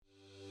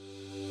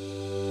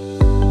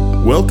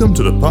Welcome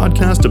to the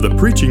podcast of the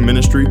preaching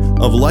ministry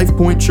of Life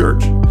Point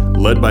Church,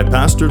 led by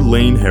Pastor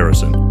Lane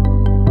Harrison.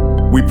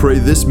 We pray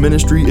this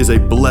ministry is a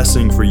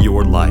blessing for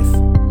your life.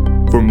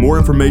 For more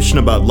information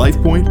about Life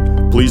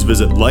Point, please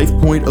visit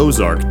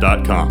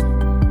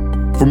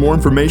lifepointozark.com. For more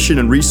information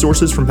and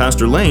resources from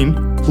Pastor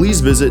Lane,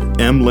 please visit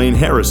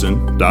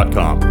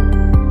mlaneharrison.com.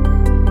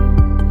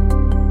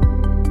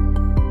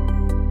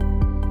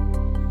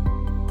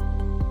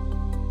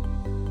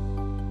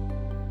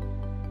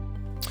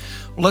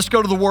 Let's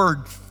go to the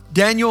Word.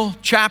 Daniel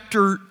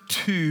chapter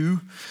 2.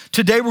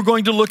 Today we're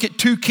going to look at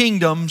two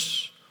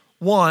kingdoms,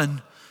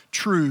 one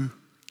true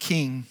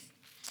king.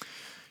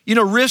 You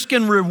know, risk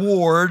and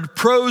reward,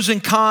 pros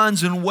and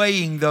cons, and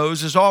weighing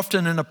those is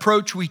often an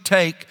approach we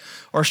take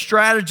or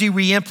strategy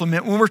we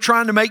implement when we're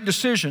trying to make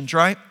decisions,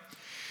 right?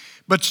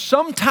 But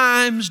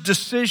sometimes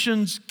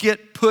decisions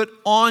get put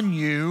on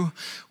you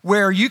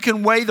where you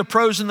can weigh the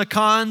pros and the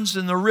cons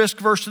and the risk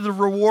versus the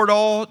reward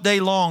all day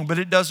long, but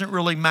it doesn't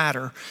really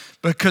matter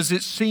because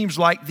it seems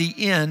like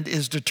the end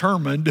is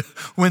determined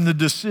when the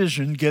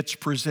decision gets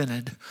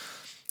presented.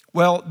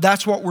 Well,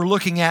 that's what we're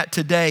looking at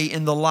today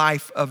in the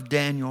life of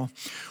Daniel.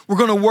 We're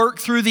going to work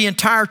through the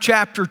entire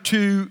chapter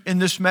 2 in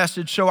this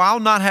message, so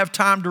I'll not have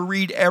time to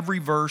read every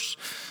verse,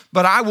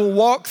 but I will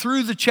walk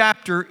through the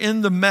chapter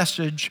in the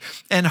message,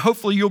 and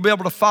hopefully you'll be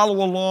able to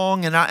follow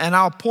along, and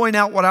I'll point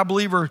out what I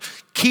believe are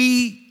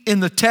key in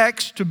the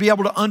text to be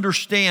able to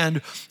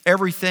understand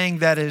everything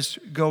that is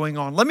going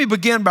on. Let me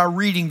begin by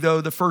reading,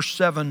 though, the first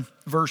 7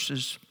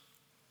 verses.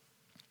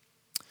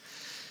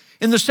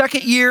 In the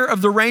second year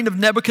of the reign of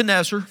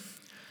Nebuchadnezzar,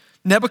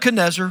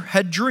 Nebuchadnezzar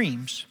had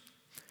dreams.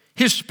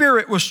 His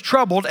spirit was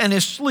troubled and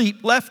his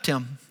sleep left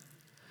him.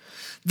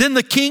 Then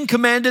the king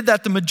commanded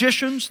that the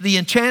magicians, the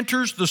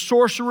enchanters, the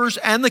sorcerers,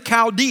 and the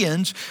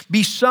Chaldeans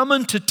be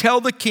summoned to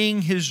tell the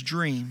king his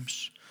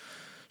dreams.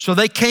 So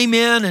they came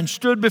in and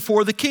stood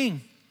before the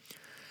king.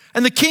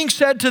 And the king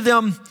said to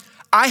them,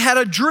 I had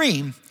a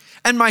dream,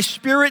 and my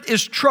spirit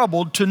is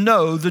troubled to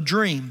know the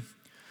dream.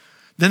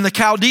 Then the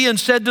Chaldean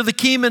said to the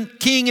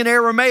king in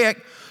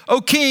Aramaic, O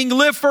king,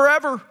 live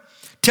forever.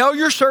 Tell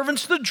your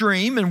servants the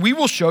dream, and we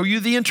will show you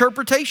the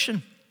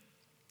interpretation.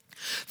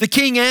 The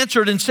king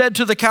answered and said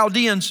to the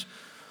Chaldeans,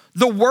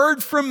 the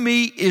word from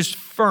me is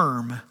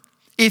firm.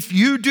 If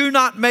you do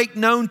not make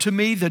known to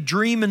me the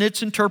dream and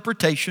its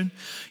interpretation,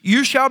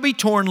 you shall be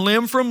torn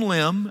limb from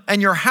limb,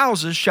 and your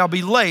houses shall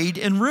be laid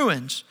in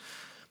ruins.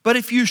 But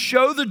if you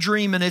show the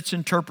dream and its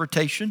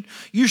interpretation,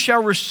 you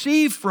shall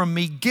receive from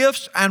me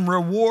gifts and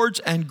rewards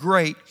and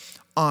great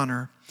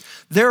honor.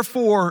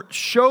 Therefore,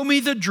 show me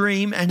the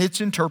dream and its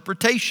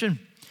interpretation.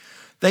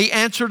 They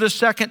answered a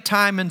second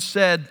time and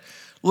said,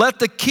 let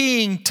the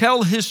king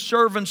tell his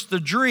servants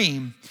the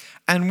dream,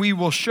 and we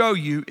will show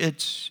you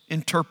its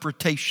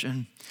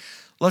interpretation.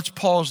 Let's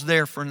pause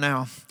there for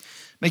now.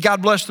 May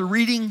God bless the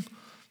reading,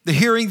 the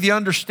hearing, the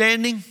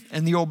understanding,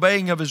 and the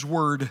obeying of his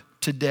word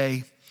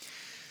today.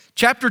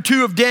 Chapter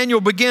 2 of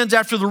Daniel begins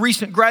after the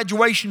recent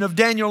graduation of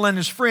Daniel and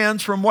his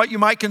friends from what you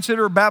might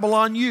consider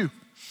Babylon U.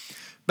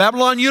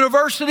 Babylon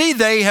University,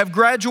 they have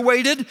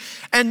graduated,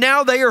 and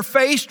now they are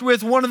faced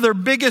with one of their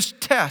biggest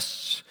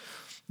tests,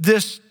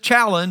 this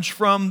challenge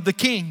from the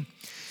king.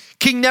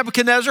 King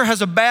Nebuchadnezzar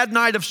has a bad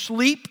night of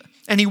sleep,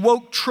 and he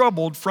woke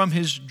troubled from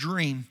his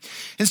dream.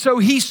 And so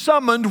he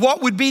summoned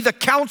what would be the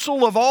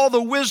council of all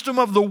the wisdom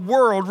of the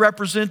world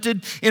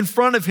represented in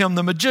front of him.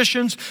 The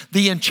magicians,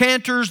 the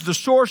enchanters, the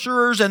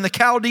sorcerers, and the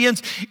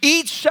Chaldeans.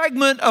 Each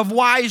segment of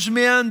wise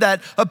men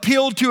that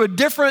appealed to a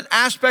different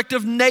aspect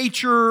of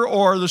nature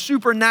or the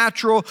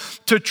supernatural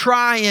to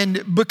try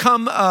and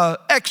become an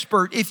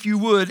expert, if you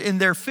would, in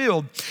their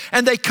field.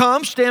 And they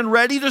come, stand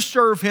ready to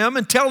serve him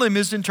and tell him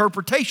his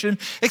interpretation,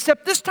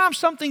 except this time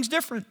something's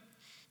different.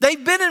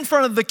 They've been in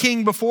front of the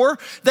king before.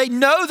 They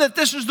know that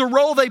this is the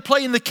role they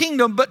play in the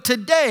kingdom, but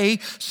today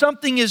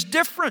something is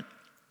different.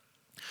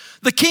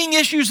 The king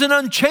issues an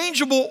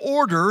unchangeable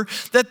order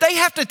that they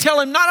have to tell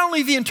him not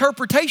only the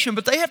interpretation,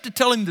 but they have to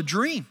tell him the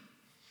dream.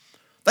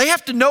 They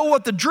have to know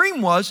what the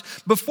dream was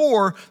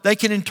before they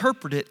can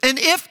interpret it. And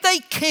if they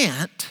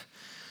can't,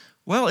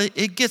 well,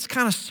 it gets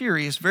kind of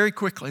serious very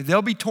quickly.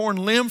 They'll be torn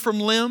limb from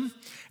limb,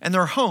 and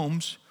their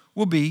homes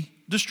will be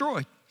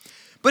destroyed.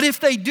 But if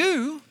they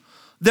do,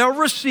 they'll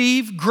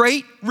receive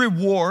great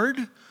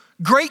reward,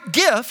 great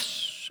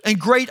gifts, and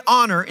great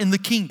honor in the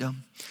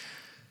kingdom.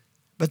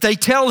 But they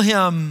tell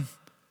him,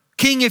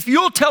 King, if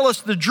you'll tell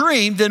us the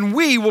dream, then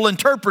we will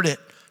interpret it.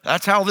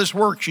 That's how this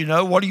works, you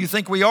know. What do you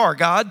think we are,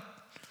 God?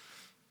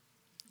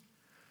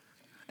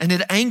 And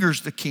it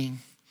angers the king.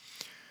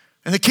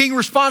 And the king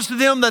responds to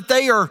them that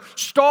they are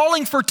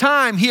stalling for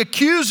time. He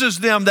accuses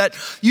them that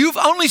you've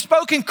only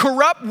spoken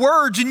corrupt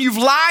words and you've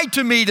lied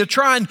to me to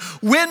try and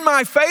win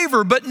my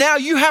favor. But now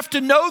you have to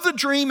know the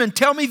dream and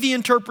tell me the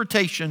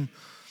interpretation,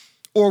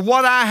 or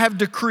what I have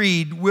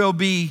decreed will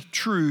be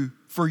true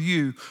for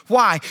you.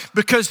 Why?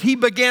 Because he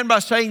began by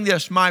saying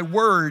this, my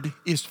word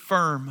is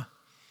firm.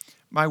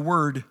 My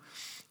word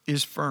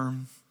is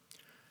firm.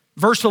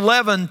 Verse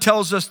 11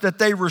 tells us that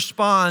they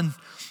respond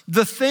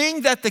the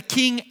thing that the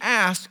king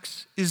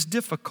asks is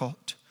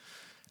difficult,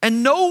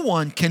 and no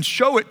one can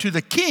show it to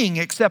the king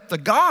except the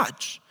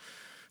gods,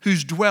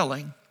 whose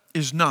dwelling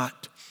is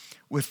not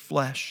with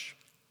flesh.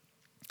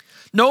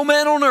 No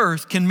man on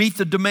earth can meet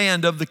the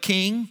demand of the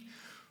king.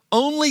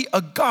 Only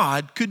a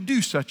God could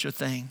do such a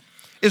thing,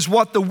 is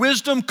what the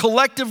wisdom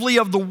collectively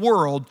of the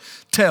world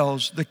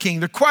tells the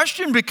king. The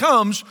question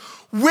becomes,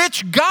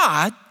 which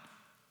God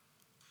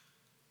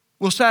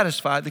will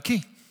satisfy the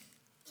king,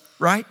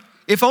 right?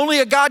 If only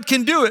a God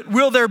can do it,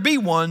 will there be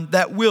one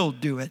that will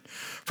do it?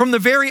 From the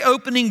very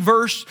opening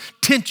verse,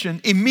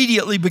 tension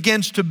immediately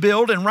begins to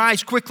build and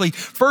rise quickly.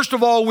 First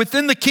of all,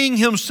 within the king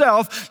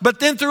himself, but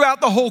then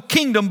throughout the whole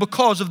kingdom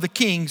because of the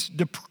king's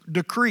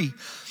decree.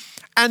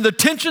 And the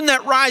tension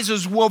that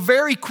rises will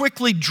very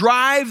quickly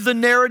drive the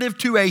narrative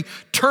to a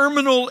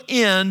terminal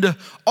end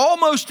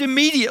almost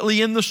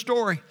immediately in the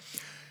story.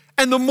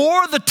 And the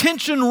more the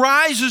tension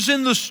rises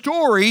in the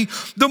story,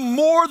 the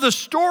more the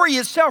story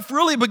itself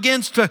really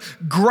begins to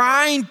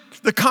grind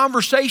the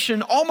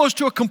conversation almost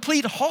to a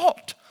complete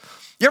halt.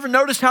 You ever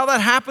notice how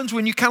that happens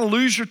when you kind of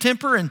lose your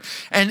temper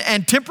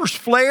and tempers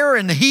flare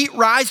and the heat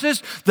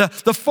rises?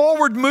 The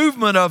forward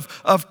movement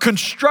of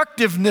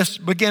constructiveness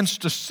begins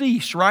to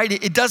cease, right?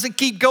 It doesn't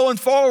keep going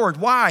forward.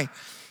 Why?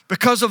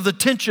 Because of the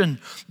tension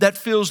that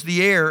fills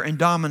the air and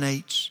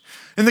dominates.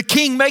 And the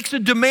king makes a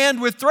demand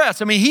with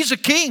threats. I mean, he's a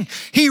king.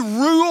 He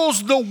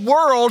rules the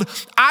world.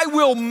 I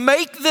will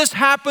make this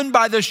happen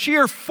by the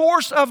sheer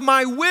force of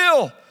my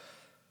will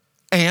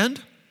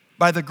and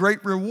by the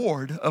great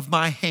reward of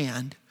my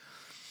hand.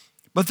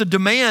 But the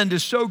demand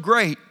is so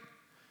great,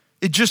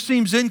 it just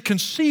seems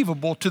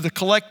inconceivable to the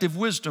collective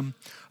wisdom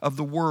of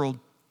the world.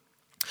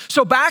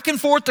 So back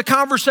and forth the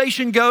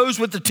conversation goes,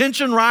 with the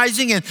tension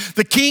rising and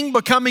the king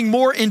becoming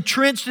more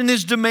entrenched in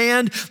his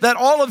demand that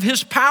all of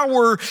his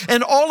power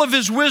and all of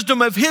his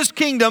wisdom of his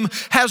kingdom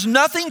has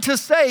nothing to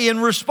say in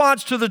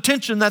response to the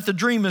tension that the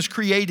dream has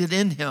created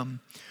in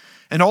him.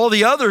 And all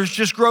the others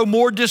just grow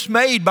more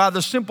dismayed by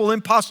the simple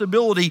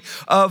impossibility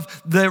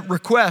of the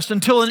request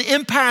until an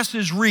impasse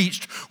is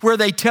reached where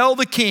they tell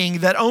the king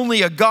that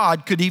only a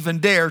God could even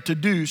dare to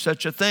do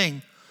such a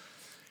thing.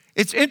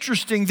 It's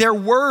interesting, their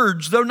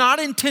words, though not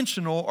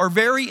intentional, are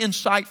very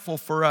insightful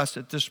for us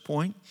at this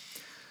point.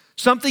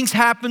 Something's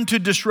happened to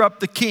disrupt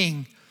the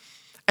king,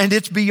 and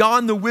it's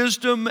beyond the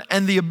wisdom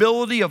and the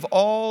ability of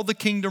all the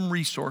kingdom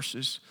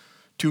resources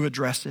to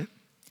address it.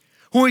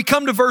 When we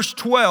come to verse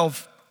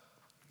 12,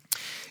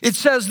 it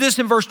says this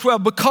in verse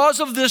 12, because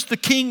of this the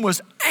king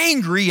was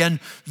angry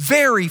and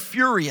very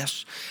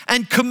furious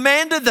and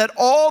commanded that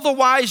all the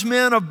wise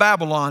men of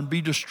Babylon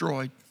be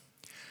destroyed.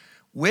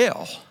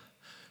 Well,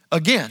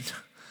 again,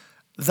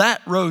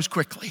 that rose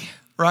quickly,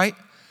 right?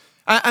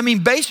 I mean,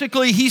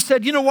 basically he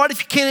said, you know what,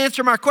 if you can't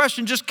answer my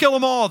question, just kill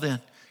them all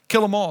then.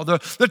 Kill them all. The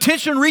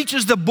tension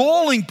reaches the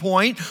boiling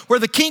point where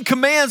the king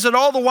commands that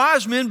all the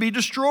wise men be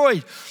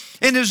destroyed.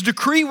 And his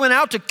decree went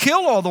out to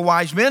kill all the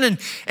wise men. And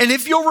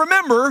if you'll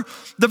remember,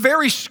 the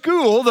very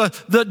school,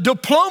 the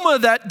diploma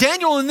that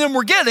Daniel and them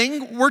were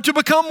getting were to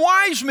become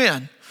wise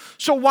men.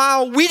 So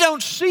while we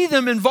don't see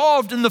them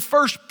involved in the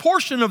first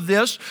portion of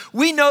this,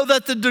 we know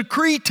that the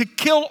decree to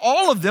kill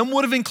all of them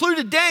would have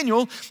included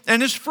Daniel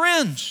and his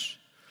friends.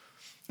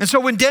 And so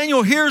when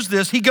Daniel hears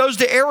this, he goes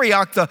to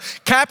Arioch, the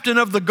captain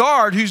of the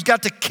guard, who's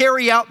got to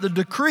carry out the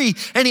decree.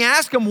 And he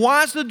asks him,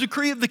 why is the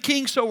decree of the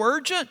king so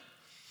urgent?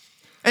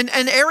 And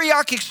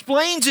Arioch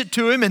explains it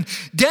to him, and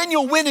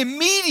Daniel went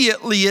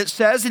immediately, it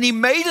says, and he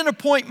made an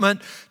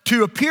appointment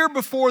to appear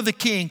before the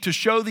king to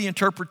show the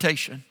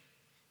interpretation.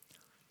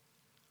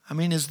 I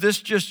mean, is this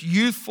just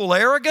youthful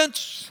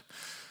arrogance?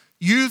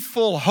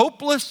 Youthful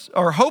hopeness,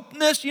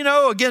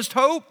 against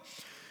hope?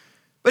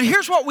 But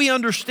here's what we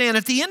understand.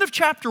 At the end of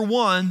chapter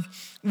 1,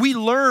 we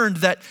learned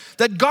that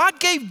God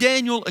gave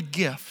Daniel a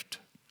gift.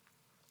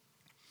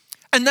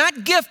 And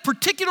that gift,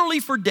 particularly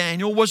for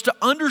Daniel, was to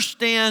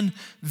understand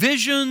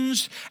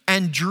visions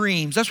and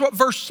dreams. That's what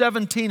verse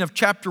 17 of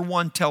chapter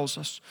 1 tells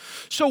us.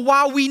 So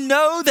while we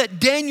know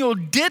that Daniel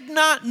did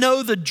not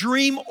know the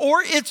dream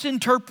or its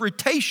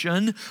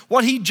interpretation,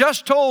 what he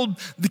just told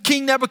the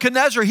king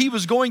Nebuchadnezzar he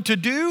was going to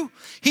do,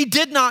 he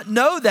did not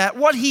know that.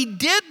 What he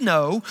did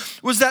know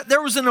was that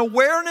there was an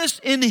awareness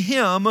in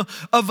him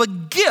of a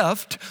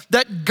gift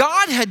that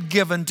God had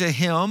given to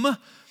him,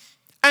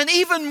 and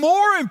even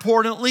more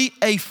importantly,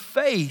 a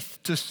faith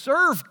to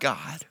serve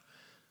God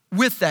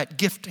with that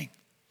gifting.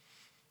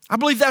 I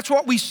believe that's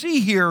what we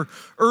see here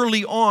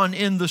early on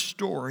in the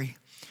story.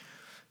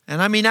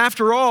 And I mean,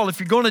 after all,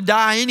 if you're going to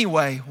die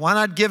anyway, why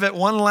not give it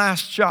one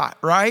last shot,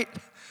 right?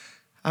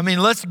 I mean,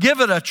 let's give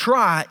it a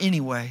try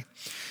anyway.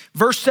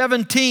 Verse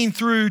 17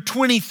 through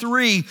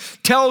 23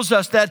 tells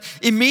us that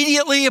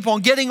immediately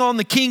upon getting on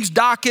the king's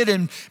docket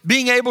and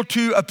being able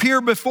to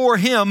appear before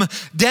him,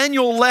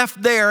 Daniel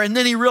left there and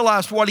then he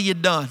realized what he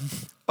had done.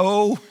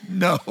 Oh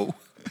no.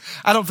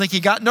 I don't think he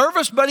got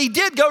nervous, but he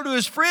did go to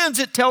his friends,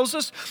 it tells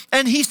us,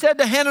 and he said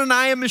to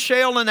Hananiah,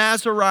 Mishael, and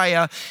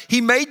Azariah, he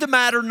made the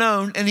matter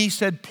known and he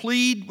said,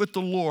 plead with the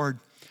Lord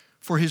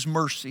for his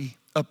mercy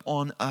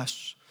upon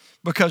us.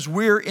 because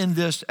we're in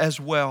this as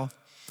well.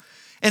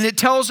 And it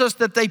tells us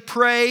that they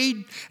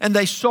prayed and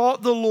they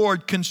sought the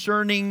Lord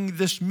concerning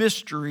this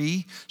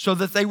mystery so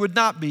that they would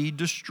not be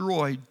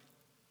destroyed.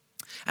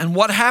 And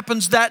what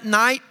happens that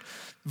night?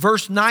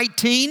 Verse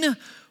 19,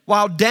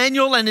 while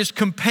Daniel and his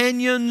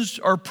companions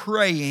are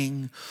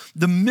praying,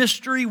 the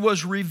mystery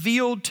was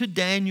revealed to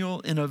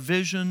Daniel in a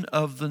vision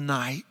of the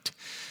night.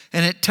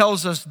 And it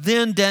tells us,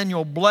 then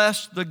Daniel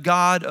blessed the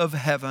God of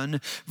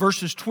heaven.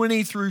 Verses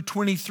 20 through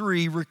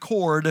 23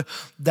 record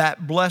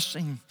that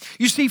blessing.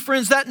 You see,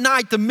 friends, that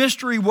night the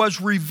mystery was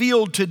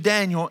revealed to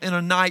Daniel in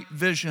a night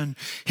vision.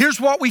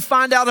 Here's what we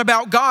find out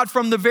about God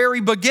from the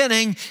very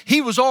beginning. He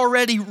was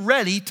already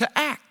ready to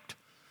act.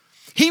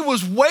 He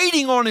was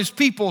waiting on his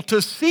people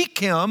to seek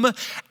him,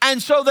 and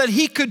so that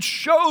he could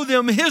show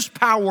them his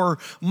power,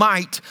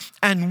 might,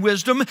 and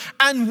wisdom.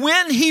 And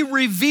when he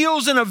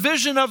reveals in a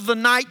vision of the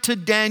night to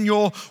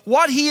Daniel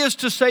what he is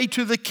to say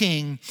to the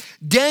king,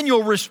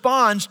 Daniel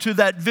responds to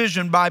that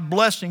vision by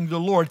blessing the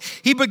Lord.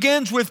 He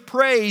begins with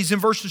praise in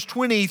verses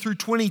 20 through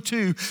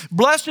 22.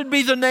 Blessed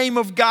be the name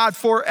of God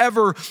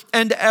forever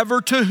and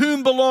ever, to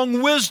whom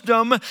belong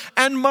wisdom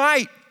and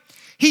might.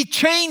 He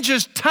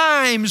changes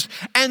times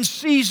and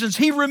seasons.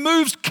 He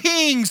removes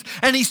kings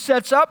and he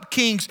sets up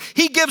kings.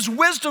 He gives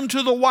wisdom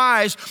to the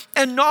wise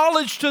and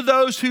knowledge to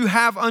those who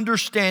have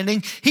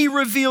understanding. He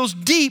reveals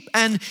deep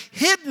and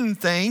hidden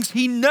things.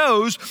 He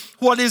knows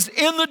what is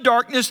in the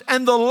darkness,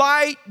 and the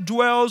light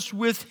dwells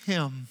with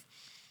him.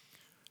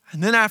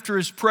 And then after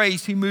his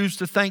praise, he moves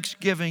to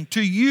thanksgiving.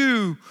 To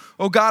you,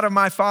 O God of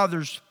my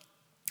fathers,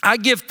 I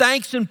give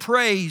thanks and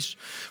praise,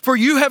 for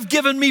you have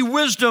given me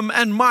wisdom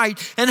and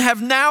might, and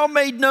have now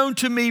made known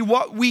to me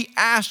what we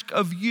ask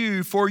of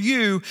you, for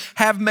you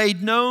have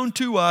made known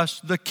to us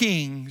the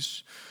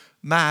king's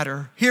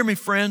matter. Hear me,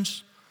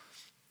 friends.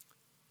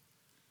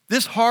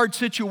 This hard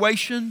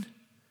situation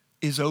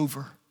is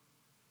over.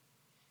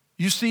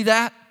 You see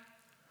that?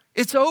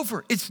 It's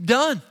over. It's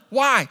done.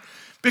 Why?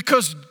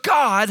 Because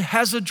God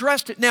has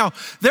addressed it. Now,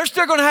 they're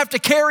still going to have to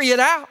carry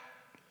it out,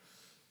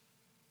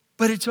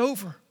 but it's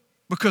over.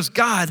 Because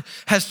God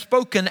has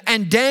spoken,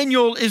 and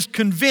Daniel is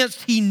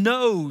convinced, he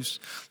knows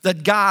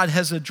that God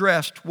has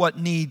addressed what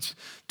needs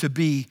to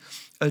be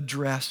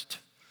addressed.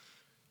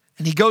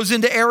 And he goes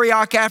into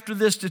Arioch after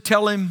this to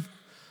tell him,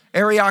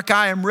 Arioch,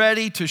 I am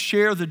ready to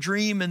share the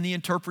dream and the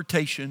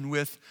interpretation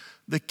with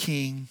the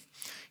king.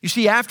 You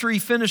see, after he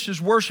finishes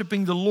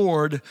worshiping the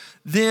Lord,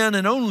 then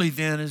and only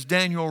then is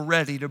Daniel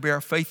ready to bear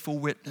faithful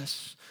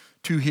witness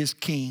to his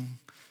king,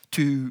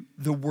 to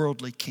the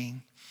worldly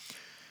king.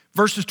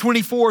 Verses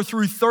 24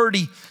 through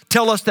 30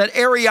 tell us that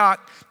Arioch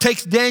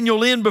takes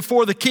Daniel in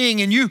before the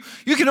king. And you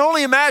can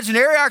only imagine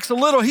Arioch's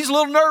he's a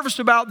little nervous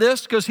about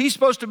this because he's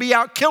supposed to be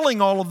out killing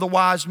all of the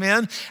wise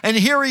men. And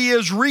here he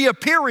is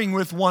reappearing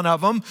with one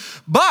of them.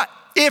 But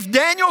if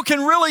Daniel can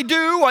really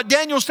do what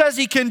Daniel says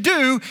he can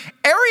do,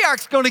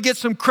 Arioch's going to get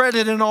some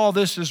credit in all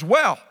this as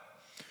well.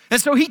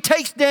 And so he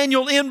takes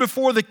Daniel in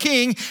before the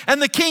king,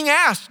 and the king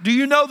asks, do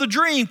you know the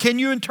dream? Can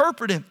you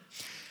interpret it?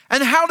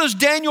 And how does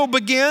Daniel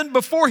begin?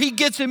 Before he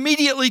gets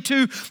immediately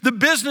to the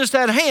business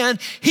at hand,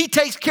 he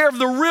takes care of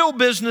the real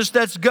business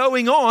that's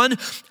going on,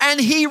 and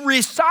he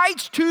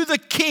recites to the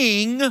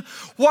king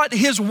what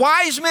his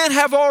wise men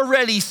have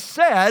already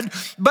said,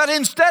 but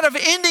instead of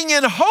ending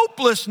in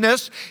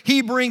hopelessness,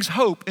 he brings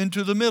hope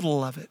into the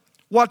middle of it.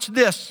 Watch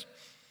this.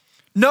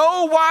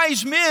 No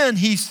wise men,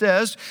 he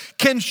says,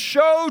 can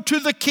show to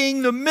the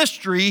king the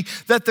mystery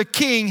that the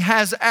king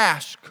has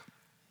asked.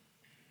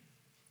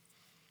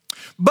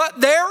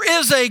 But there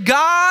is a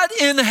God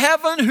in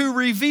heaven who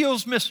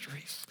reveals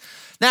mysteries.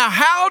 Now,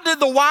 how did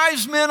the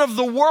wise men of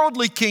the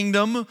worldly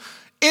kingdom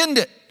end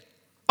it?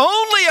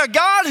 Only a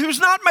God who's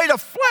not made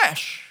of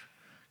flesh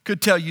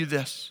could tell you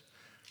this.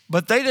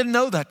 But they didn't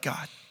know that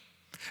God.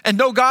 And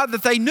no God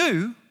that they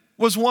knew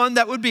was one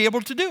that would be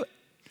able to do it.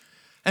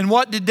 And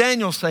what did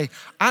Daniel say?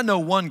 I know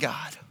one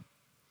God.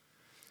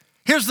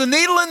 Here's the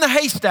needle in the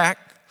haystack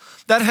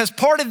that has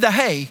parted the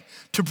hay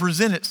to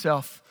present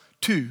itself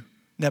to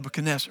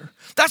Nebuchadnezzar.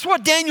 That's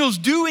what Daniel's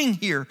doing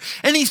here.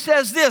 And he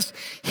says this,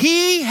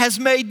 he has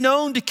made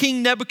known to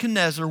King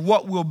Nebuchadnezzar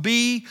what will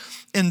be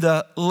in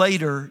the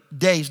later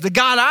days. The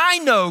God I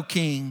know,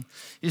 King,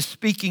 is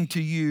speaking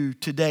to you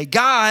today.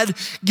 God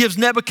gives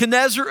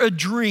Nebuchadnezzar a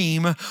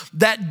dream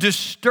that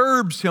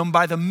disturbs him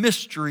by the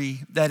mystery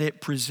that it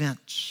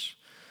presents.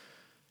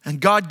 And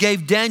God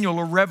gave Daniel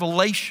a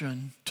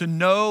revelation to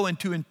know and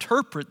to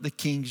interpret the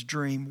king's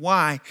dream.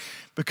 Why?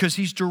 Because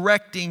he's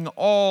directing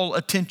all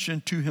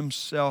attention to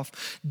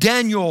himself.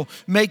 Daniel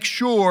makes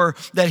sure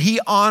that he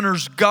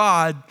honors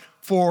God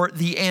for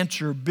the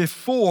answer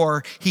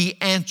before he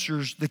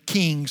answers the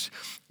king's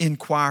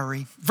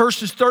inquiry.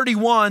 Verses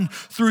 31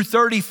 through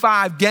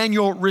 35,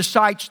 Daniel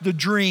recites the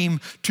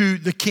dream to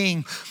the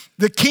king.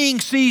 The king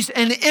sees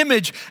an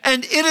image,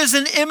 and it is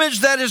an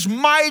image that is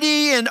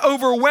mighty and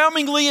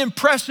overwhelmingly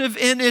impressive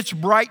in its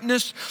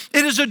brightness.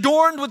 It is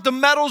adorned with the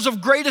metals of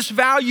greatest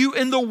value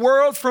in the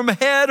world, from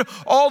head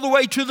all the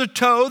way to the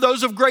toe,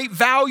 those of great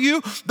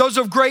value, those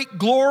of great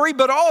glory,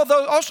 but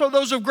also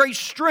those of great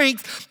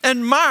strength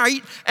and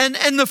might, and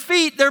the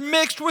feet, they're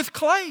mixed with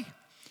clay.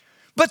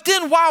 But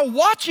then while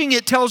watching,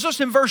 it tells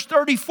us in verse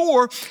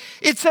 34,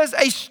 it says,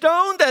 a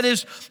stone that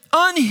is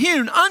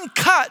unhewn,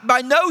 uncut by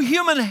no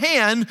human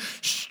hand,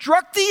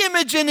 struck the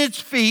image in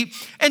its feet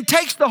and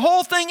takes the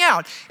whole thing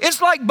out.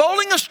 It's like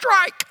bowling a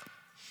strike.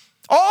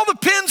 All the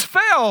pins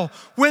fell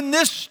when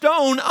this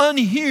stone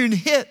unhewn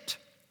hit.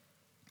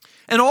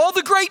 And all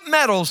the great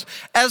metals,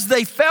 as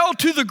they fell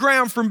to the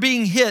ground from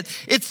being hit,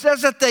 it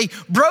says that they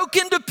broke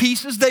into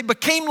pieces. They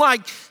became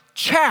like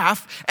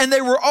chaff, and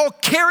they were all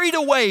carried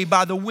away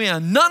by the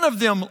wind. None of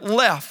them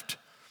left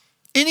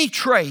any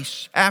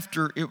trace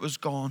after it was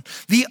gone.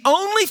 The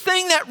only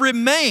thing that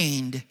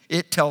remained,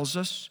 it tells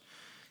us,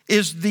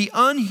 is the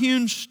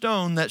unhewn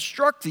stone that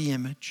struck the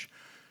image,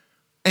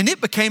 and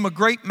it became a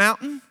great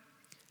mountain,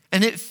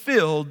 and it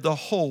filled the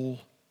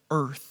whole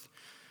earth.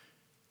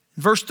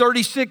 Verse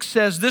 36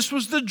 says, this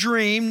was the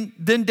dream.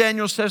 Then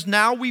Daniel says,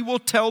 now we will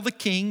tell the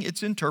king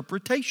its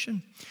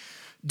interpretation.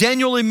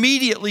 Daniel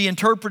immediately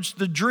interprets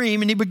the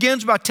dream, and he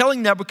begins by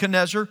telling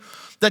Nebuchadnezzar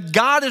that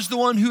God is the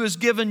one who has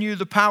given you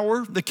the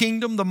power, the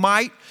kingdom, the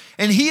might,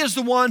 and he is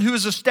the one who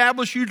has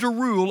established you to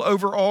rule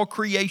over all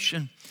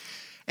creation.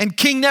 And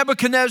King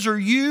Nebuchadnezzar,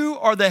 you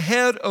are the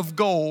head of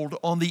gold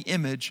on the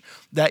image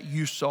that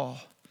you saw.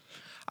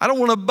 I don't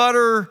want to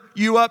butter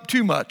you up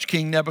too much,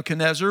 King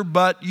Nebuchadnezzar,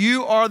 but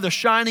you are the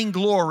shining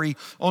glory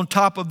on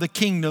top of the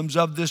kingdoms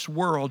of this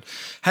world.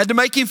 Had to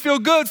make him feel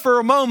good for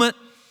a moment,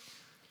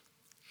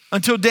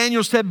 until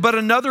Daniel said, but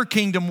another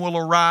kingdom will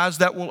arise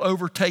that will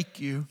overtake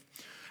you.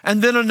 And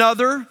then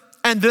another,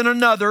 and then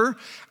another.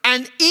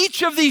 And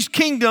each of these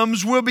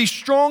kingdoms will be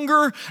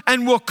stronger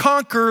and will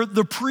conquer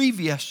the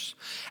previous.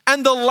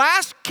 And the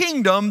last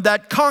kingdom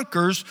that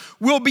conquers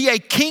will be a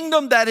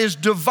kingdom that is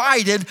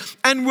divided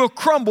and will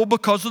crumble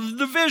because of the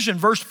division.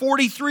 Verse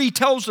 43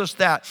 tells us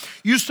that.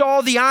 You saw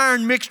the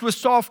iron mixed with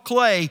soft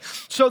clay,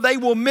 so they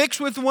will mix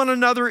with one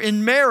another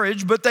in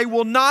marriage, but they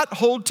will not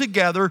hold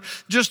together,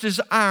 just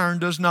as iron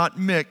does not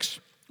mix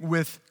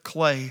with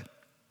clay.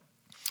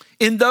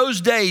 In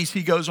those days,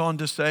 he goes on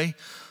to say,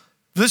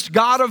 this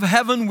God of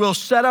heaven will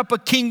set up a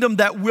kingdom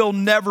that will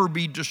never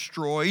be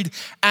destroyed,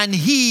 and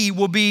he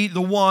will be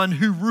the one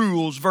who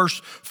rules, verse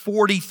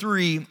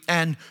 43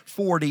 and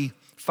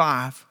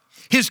 45.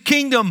 His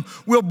kingdom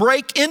will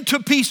break into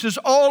pieces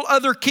all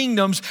other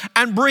kingdoms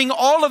and bring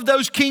all of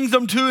those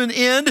kingdoms to an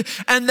end,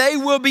 and they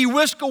will be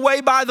whisked away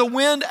by the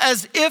wind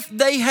as if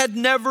they had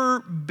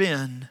never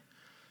been.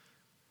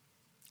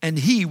 And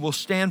he will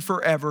stand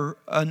forever,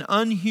 an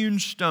unhewn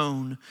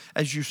stone,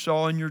 as you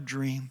saw in your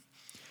dream.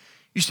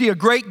 You see, a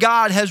great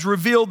God has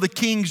revealed the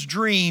king's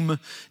dream,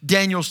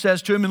 Daniel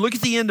says to him. And look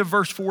at the end of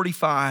verse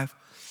 45.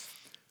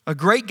 A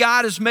great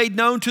God has made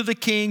known to the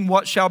king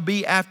what shall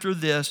be after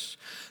this.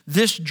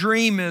 This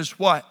dream is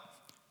what?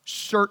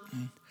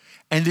 Certain,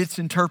 and its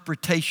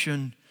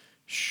interpretation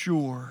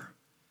sure.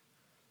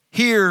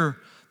 Here,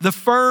 the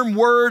firm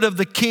word of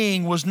the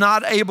king was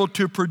not able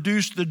to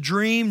produce the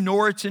dream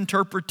nor its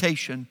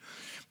interpretation,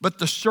 but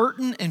the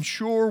certain and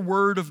sure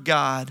word of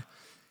God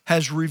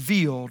has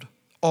revealed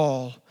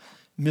all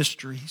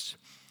mysteries.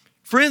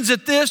 Friends,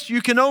 at this,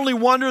 you can only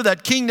wonder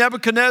that King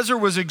Nebuchadnezzar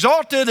was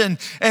exalted and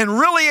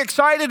really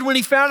excited when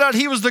he found out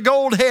he was the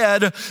gold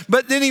head,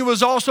 but then he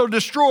was also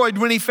destroyed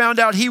when he found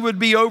out he would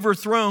be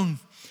overthrown.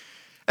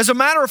 As a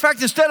matter of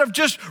fact, instead of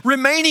just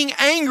remaining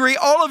angry,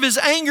 all of his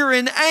anger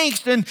and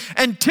angst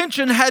and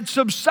tension had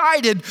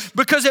subsided,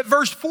 because at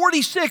verse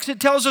 46, it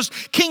tells us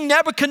King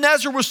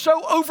Nebuchadnezzar was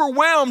so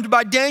overwhelmed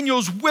by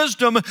Daniel's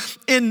wisdom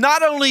in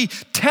not only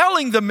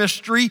telling the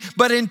mystery,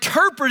 but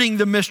interpreting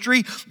the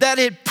mystery, that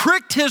it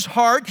pricked his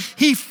heart.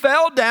 He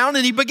fell down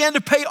and he began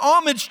to pay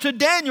homage to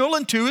Daniel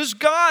and to his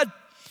God.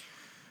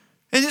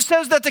 And it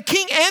says that the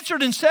king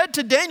answered and said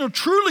to Daniel,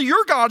 truly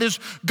your God is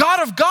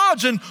God of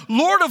gods and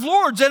Lord of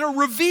lords and a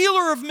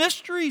revealer of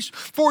mysteries,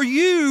 for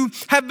you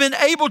have been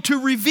able to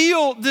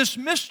reveal this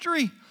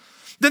mystery.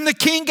 Then the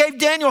king gave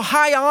Daniel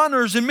high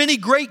honors and many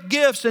great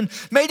gifts and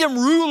made him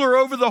ruler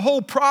over the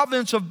whole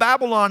province of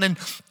Babylon and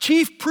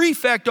chief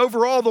prefect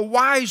over all the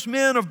wise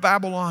men of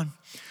Babylon.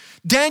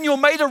 Daniel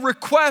made a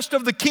request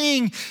of the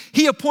king.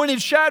 He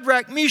appointed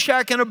Shadrach,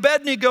 Meshach, and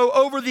Abednego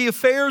over the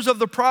affairs of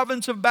the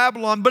province of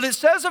Babylon. But it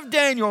says of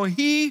Daniel,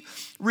 he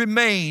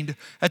remained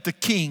at the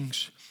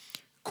king's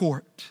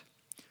court.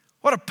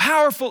 What a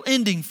powerful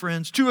ending,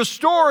 friends, to a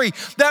story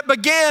that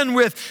began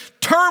with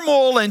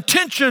turmoil and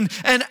tension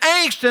and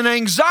angst and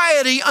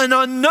anxiety and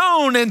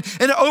unknown and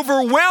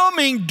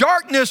overwhelming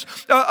darkness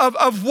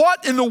of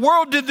what in the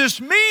world did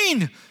this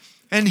mean?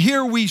 And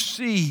here we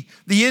see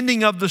the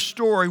ending of the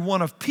story,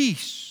 one of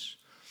peace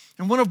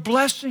and one of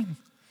blessing.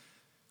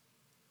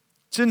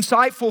 It's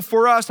insightful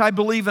for us, I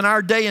believe, in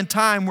our day and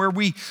time where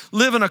we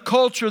live in a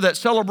culture that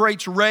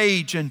celebrates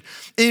rage, and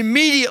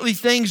immediately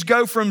things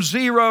go from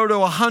 0 to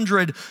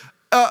 100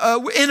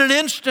 in an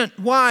instant.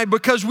 Why?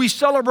 Because we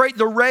celebrate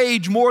the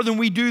rage more than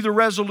we do the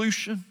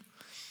resolution.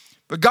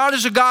 But God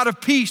is a God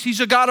of peace. He's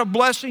a God of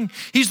blessing.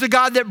 He's the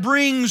God that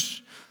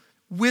brings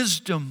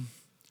wisdom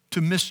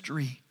to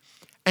mystery,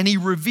 and He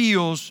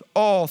reveals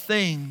all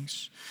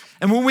things.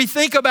 And when we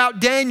think about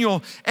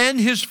Daniel and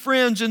his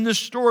friends in this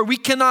story, we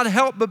cannot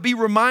help but be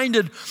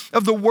reminded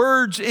of the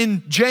words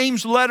in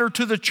James' letter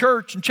to the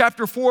church in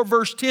chapter 4,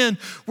 verse 10,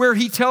 where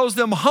he tells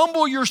them,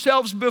 "Humble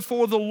yourselves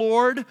before the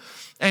Lord,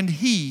 and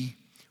He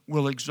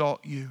will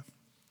exalt you."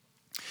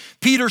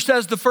 Peter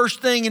says the first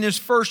thing in his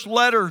first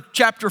letter,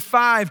 chapter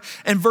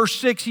 5 and verse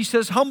 6, he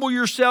says, "Humble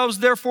yourselves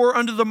therefore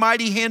under the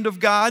mighty hand of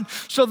God,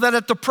 so that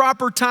at the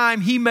proper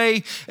time He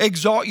may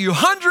exalt you."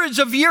 Hundreds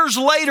of years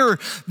later,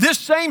 this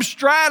same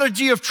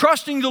strategy of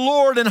trusting the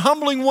Lord and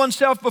humbling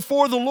oneself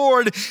before the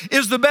Lord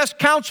is the best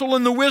counsel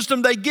and the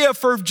wisdom they give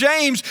for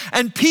James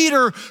and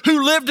Peter,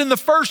 who lived in the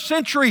first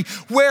century,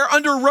 where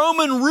under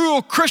Roman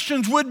rule,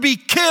 Christians would be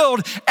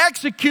killed,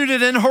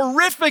 executed, and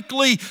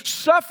horrifically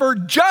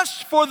suffered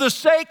just for the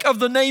sake of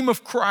the name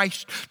of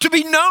Christ. To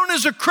be known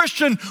as a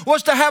Christian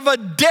was to have a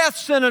death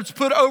sentence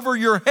put over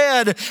your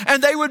head,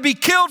 and they would be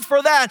killed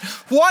for that.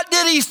 What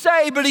did He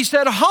say? But He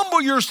said,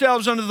 "Humble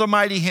yourselves under the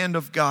mighty hand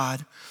of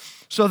God,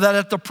 so that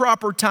at the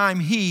proper time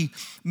He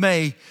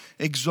may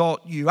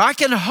exalt you." I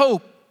can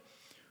hope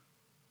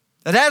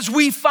that as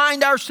we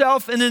find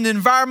ourselves in an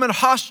environment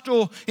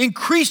hostile,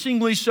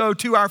 increasingly so,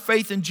 to our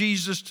faith in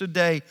Jesus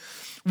today,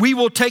 we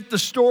will take the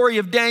story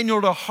of Daniel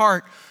to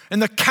heart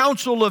and the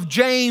counsel of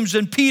James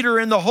and Peter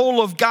and the whole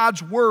of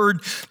God's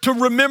Word to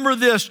remember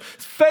this: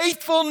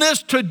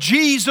 faithfulness to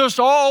Jesus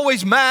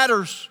always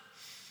matters.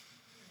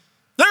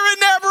 There is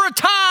never a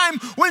time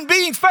when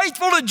being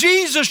faithful to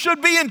Jesus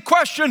should be in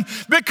question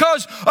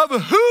because of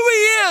who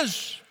He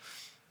is.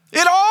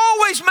 It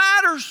always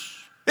matters.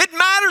 It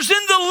matters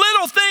in the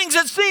little things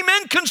that seem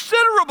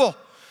inconsiderable.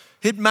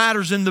 It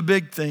matters in the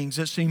big things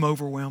that seem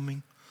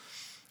overwhelming.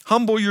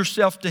 Humble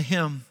yourself to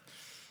Him.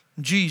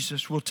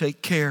 Jesus will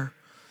take care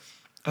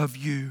of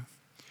you.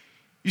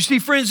 You see,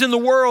 friends, in the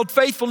world,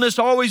 faithfulness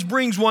always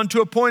brings one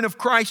to a point of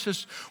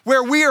crisis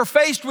where we are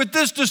faced with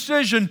this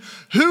decision: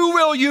 who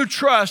will you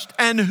trust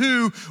and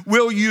who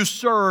will you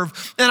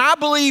serve? And I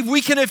believe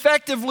we can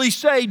effectively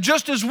say,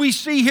 just as we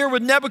see here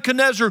with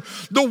Nebuchadnezzar,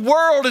 the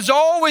world is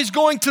always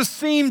going to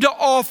seem to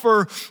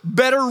offer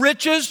better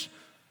riches,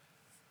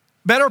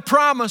 better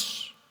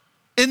promise,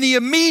 in the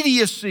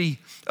immediacy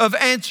of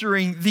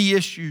answering the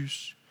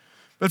issues.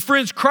 But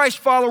friends, Christ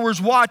followers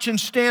watch and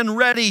stand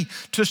ready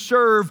to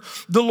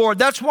serve the Lord.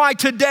 That's why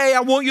today I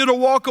want you to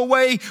walk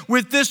away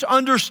with this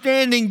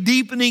understanding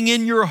deepening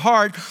in your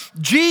heart.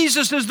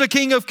 Jesus is the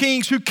King of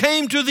Kings who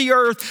came to the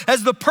earth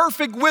as the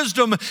perfect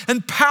wisdom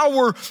and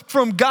power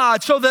from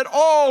God, so that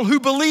all who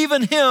believe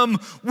in Him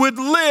would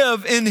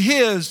live in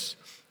His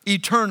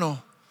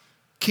eternal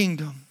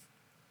kingdom.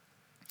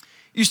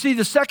 You see,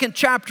 the second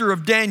chapter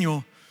of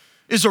Daniel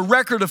is a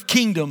record of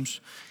kingdoms.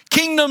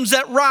 Kingdoms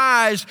that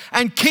rise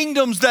and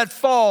kingdoms that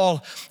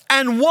fall,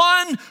 and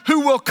one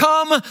who will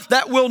come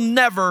that will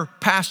never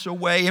pass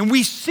away. And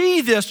we see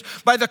this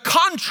by the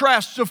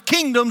contrasts of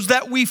kingdoms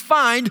that we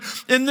find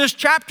in this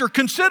chapter.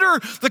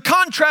 Consider the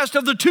contrast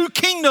of the two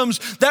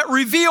kingdoms that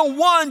reveal: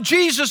 one,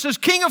 Jesus is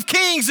King of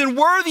Kings and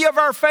worthy of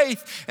our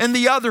faith, and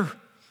the other,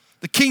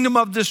 the kingdom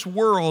of this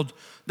world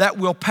that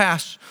will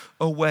pass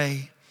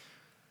away.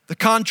 The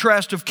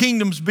contrast of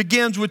kingdoms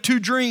begins with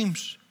two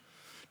dreams.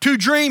 Two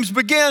dreams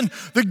begin.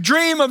 The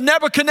dream of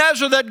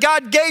Nebuchadnezzar that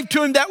God gave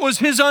to him, that was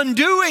his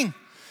undoing.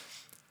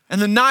 And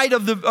the night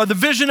of the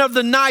vision of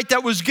the night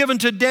that was given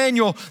to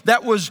Daniel,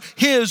 that was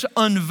his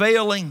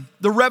unveiling.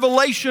 The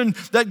revelation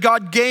that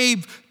God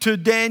gave to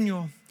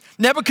Daniel.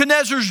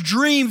 Nebuchadnezzar's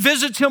dream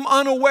visits him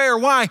unaware.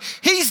 Why?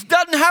 He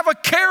doesn't have a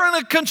care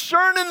and a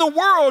concern in the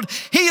world.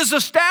 He has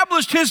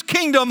established his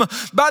kingdom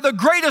by the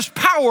greatest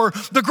power,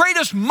 the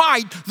greatest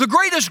might, the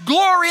greatest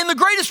glory, and the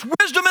greatest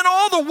wisdom in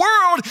all the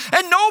world,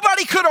 and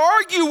nobody could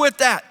argue with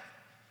that.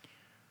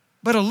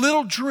 But a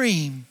little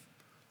dream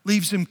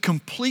leaves him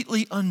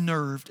completely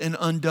unnerved and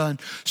undone,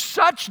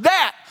 such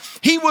that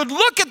he would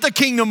look at the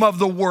kingdom of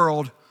the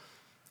world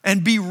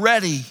and be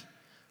ready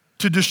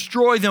to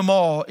destroy them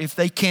all if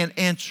they can't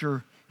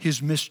answer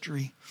his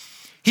mystery.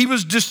 He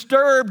was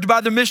disturbed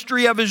by the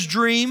mystery of his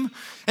dream,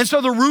 and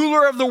so the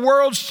ruler of the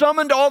world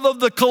summoned all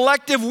of the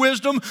collective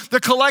wisdom, the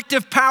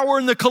collective power,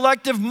 and the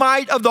collective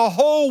might of the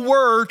whole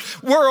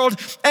world,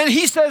 and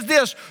he says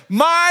this: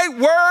 "My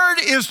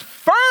word is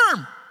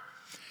firm.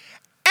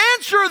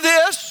 Answer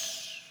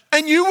this,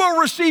 and you will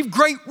receive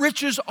great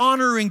riches,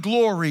 honor, and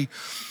glory.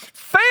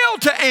 Fail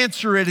to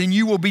answer it, and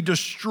you will be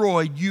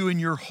destroyed, you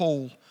and your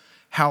whole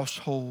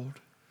household."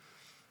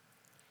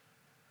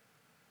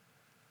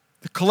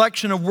 The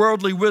collection of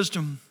worldly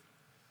wisdom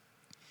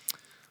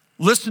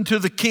listened to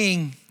the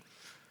king,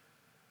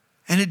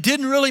 and it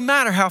didn't really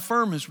matter how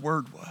firm his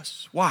word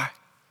was. Why?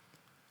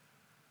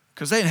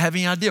 because they didn't have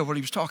any idea what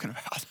he was talking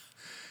about.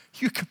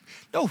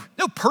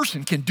 No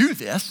person can do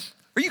this.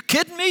 Are you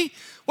kidding me?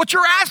 What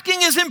you're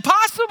asking is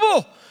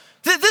impossible.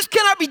 This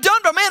cannot be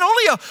done by man.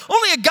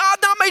 Only a God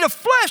not made of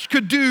flesh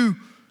could do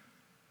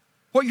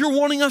what you're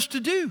wanting us to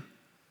do.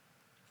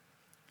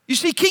 You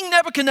see, King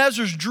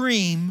Nebuchadnezzar's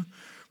dream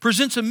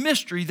presents a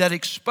mystery that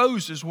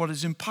exposes what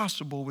is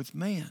impossible with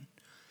man,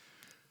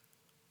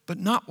 but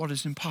not what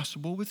is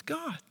impossible with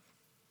God.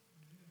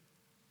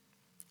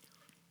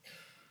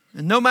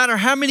 And no matter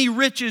how many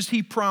riches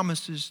he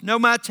promises, no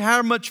matter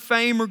how much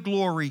fame or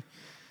glory,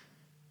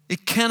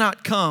 it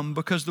cannot come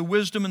because the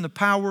wisdom and the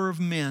power of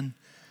men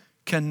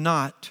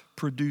cannot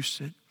produce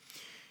it.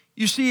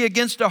 You see,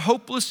 against a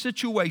hopeless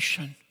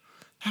situation,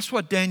 that's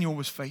what Daniel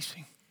was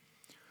facing.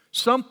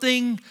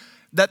 Something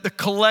that the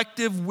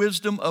collective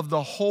wisdom of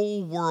the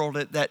whole world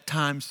at that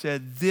time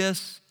said,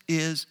 this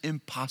is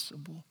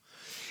impossible.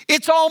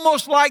 It's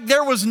almost like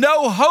there was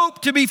no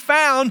hope to be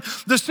found.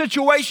 The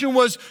situation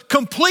was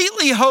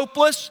completely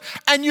hopeless,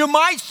 and you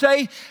might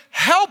say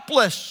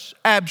helpless,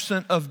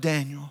 absent of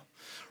Daniel.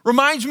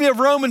 Reminds me of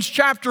Romans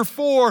chapter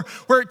 4,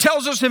 where it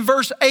tells us in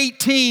verse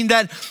 18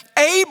 that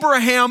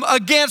Abraham,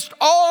 against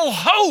all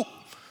hope,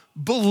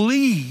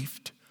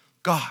 believed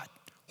God.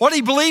 What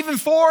he believing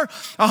for?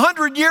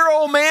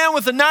 100-year-old man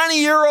with a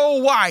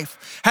 90-year-old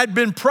wife had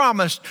been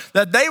promised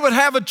that they would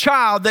have a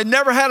child. They'd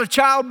never had a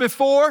child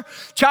before.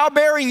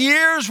 Childbearing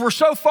years were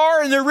so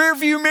far in the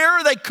rearview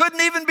mirror they couldn't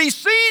even be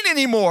seen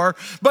anymore.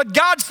 But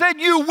God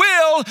said, you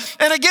will.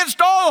 And against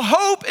all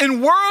hope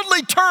in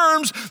worldly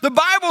terms, the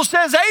Bible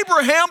says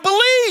Abraham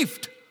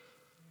believed.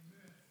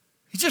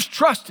 He just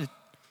trusted.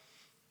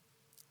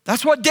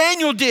 That's what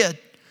Daniel did.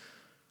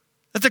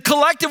 That the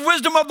collective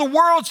wisdom of the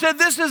world said,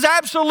 this is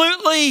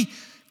absolutely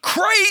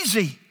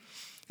crazy.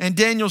 And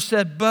Daniel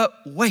said, but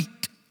wait,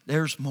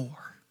 there's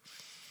more.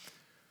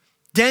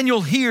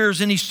 Daniel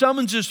hears and he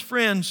summons his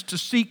friends to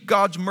seek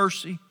God's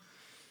mercy.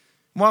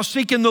 While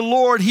seeking the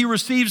Lord, he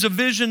receives a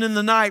vision in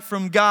the night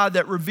from God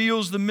that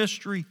reveals the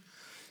mystery.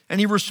 And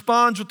he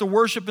responds with the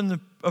worship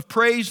of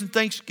praise and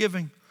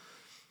thanksgiving.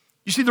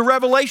 You see, the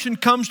revelation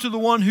comes to the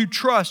one who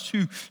trusts,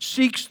 who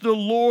seeks the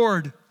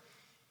Lord.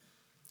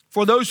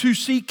 For those who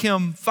seek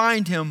him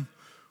find him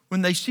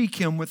when they seek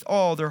him with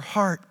all their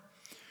heart.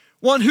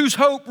 One whose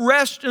hope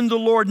rests in the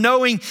Lord,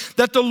 knowing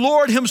that the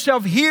Lord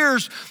himself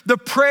hears the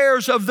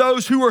prayers of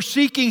those who are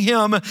seeking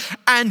him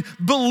and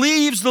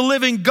believes the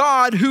living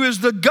God, who is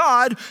the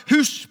God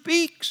who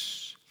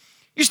speaks.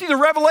 You see, the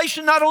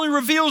revelation not only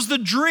reveals the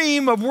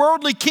dream of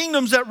worldly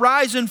kingdoms that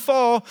rise and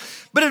fall,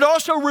 but it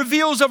also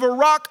reveals of a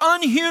rock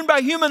unhewn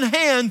by human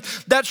hand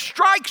that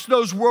strikes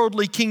those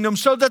worldly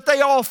kingdoms so that they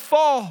all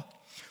fall.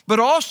 But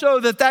also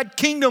that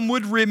kingdom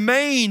would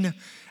remain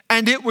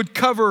and it would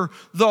cover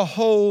the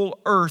whole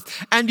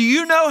earth. And do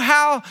you know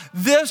how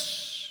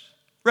this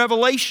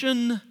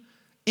revelation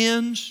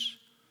ends?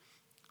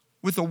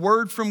 With a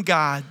word from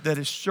God that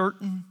is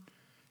certain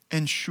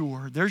and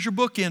sure. There's your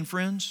bookend,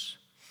 friends.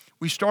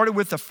 We started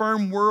with a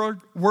firm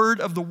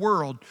word of the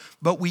world,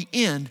 but we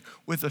end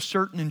with a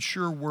certain and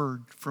sure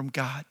word from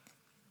God.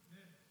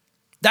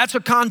 That's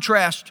a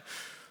contrast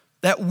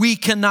that we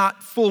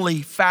cannot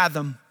fully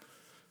fathom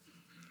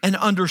and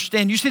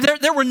understand. You see,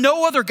 there were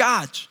no other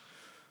gods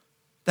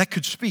that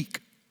could speak.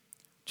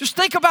 Just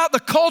think about the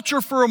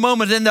culture for a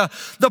moment and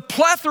the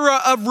plethora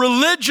of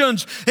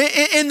religions.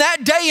 In that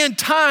day and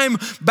time,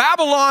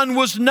 Babylon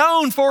was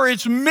known for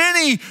its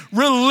many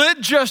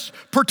religious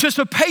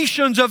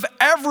participations of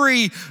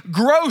every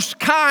gross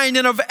kind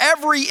and of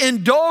every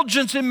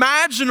indulgence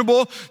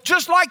imaginable,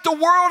 just like the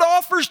world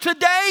offers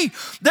today.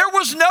 There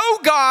was no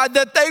God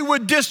that they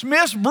would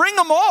dismiss, bring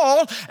them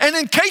all, and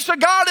in case a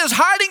God is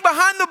hiding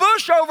behind the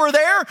bush over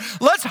there,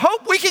 let's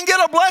hope we can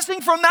get a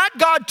blessing from that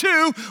God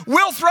too.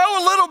 We'll throw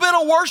a little bit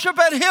of worship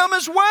at him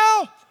as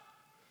well.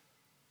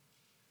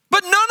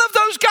 But none of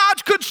those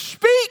gods could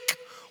speak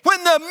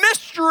when the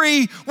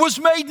mystery was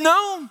made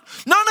known.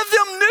 None of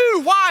them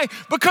knew. Why?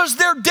 Because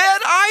they're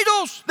dead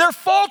idols. They're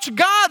false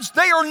gods.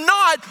 They are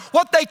not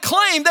what they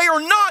claim. They are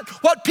not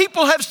what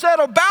people have said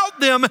about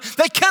them.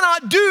 They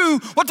cannot do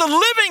what the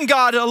living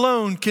God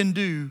alone can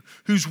do,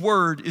 whose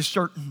word is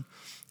certain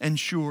and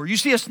sure. You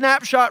see, a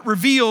snapshot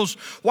reveals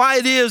why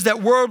it is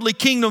that worldly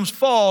kingdoms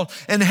fall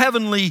and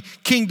heavenly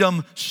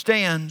kingdom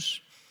stands.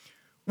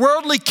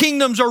 Worldly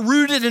kingdoms are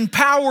rooted in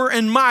power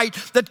and might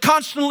that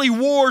constantly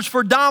wars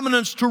for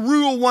dominance to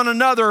rule one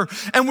another,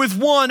 and with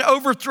one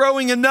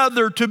overthrowing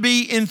another to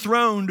be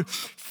enthroned.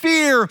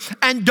 Fear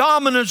and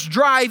dominance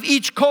drive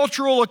each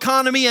cultural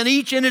economy, and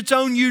each in its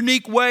own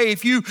unique way.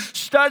 If you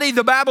study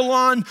the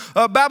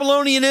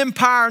Babylonian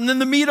Empire and then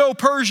the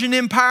Medo-Persian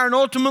Empire, and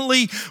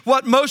ultimately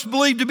what most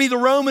believe to be the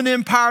Roman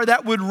Empire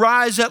that would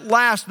rise at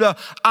last, the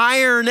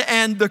iron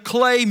and the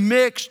clay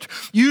mixed,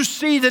 you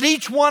see that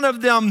each one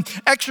of them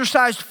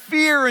exercised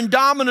fear and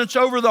dominance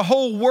over the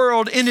whole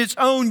world in its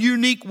own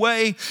unique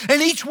way. And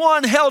each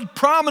one held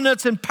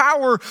prominence and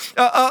power,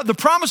 the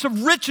promise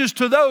of riches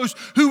to those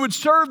who would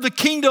serve the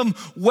kingdom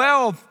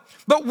well.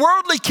 But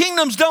worldly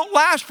kingdoms don't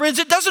last, friends.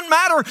 It doesn't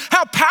matter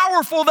how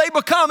powerful they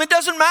become. It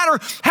doesn't matter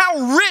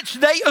how rich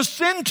they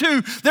ascend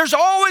to. There's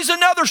always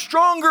another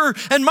stronger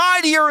and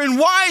mightier and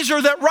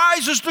wiser that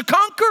rises to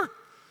conquer.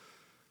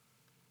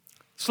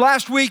 This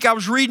last week, I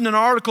was reading an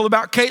article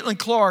about Caitlin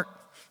Clark.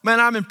 Man,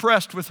 I'm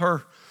impressed with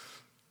her.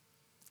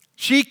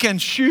 She can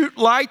shoot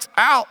lights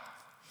out.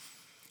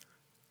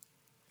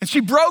 And she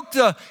broke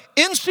the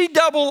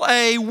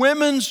NCAA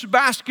women's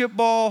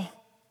basketball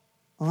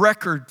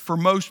record for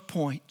most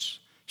points.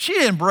 She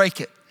didn't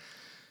break it.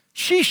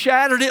 She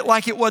shattered it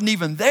like it wasn't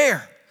even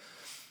there.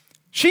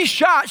 She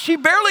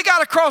barely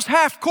got across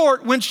half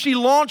court when she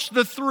launched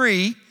the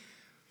three.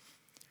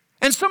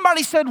 And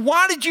somebody said,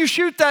 "Why did you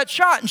shoot that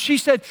shot?" And she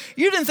said,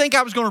 "You didn't think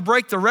I was going to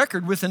break the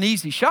record with an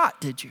easy shot,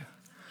 did you?"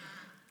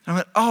 I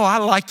went, "Oh, I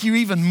like you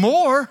even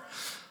more." A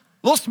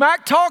little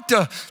smack talk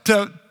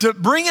to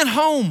bring it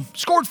home.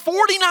 Scored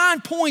 49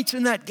 points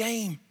in that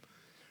game.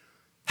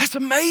 That's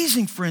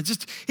amazing, friends.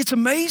 It's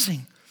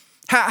amazing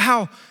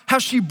how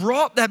she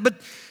brought that.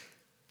 But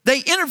they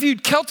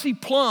interviewed Kelsey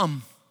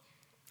Plum,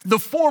 the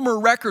former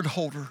record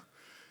holder,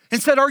 and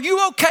said, "Are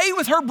you okay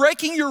with her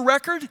breaking your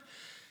record?"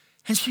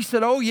 And she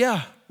said, "Oh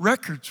yeah,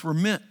 records were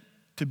meant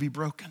to be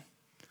broken."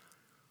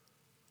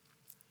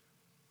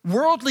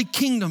 Worldly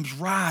kingdoms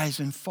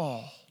rise and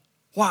fall.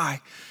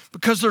 Why?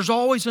 Because there's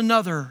always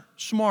another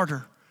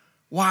smarter,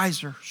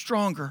 wiser,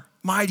 stronger,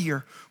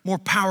 mightier, more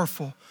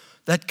powerful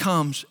that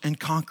comes and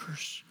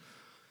conquers.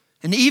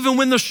 And even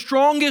when the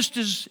strongest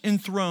is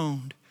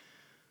enthroned,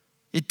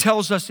 it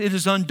tells us it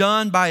is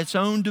undone by its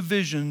own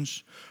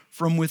divisions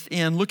from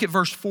within. Look at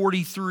verse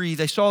 43.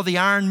 They saw the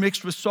iron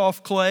mixed with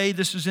soft clay.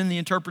 This is in the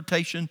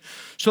interpretation.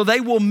 So they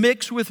will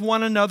mix with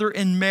one another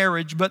in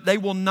marriage, but they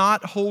will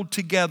not hold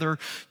together,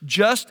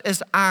 just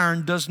as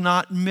iron does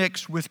not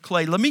mix with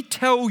clay. Let me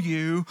tell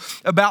you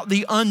about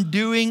the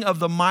undoing of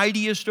the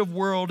mightiest of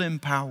world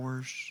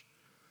empowers.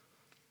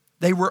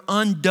 They were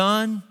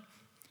undone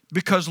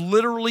because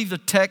literally the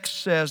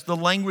text says, the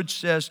language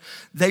says,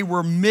 they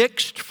were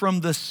mixed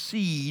from the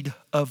seed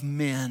of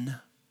men.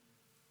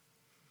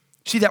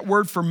 See, that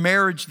word for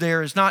marriage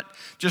there is not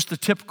just the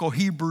typical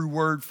Hebrew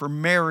word for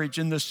marriage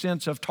in the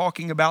sense of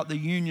talking about the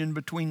union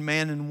between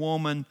man and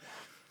woman,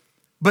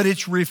 but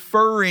it's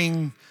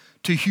referring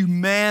to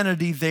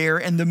humanity there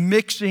and the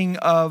mixing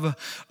of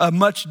a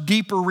much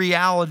deeper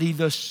reality,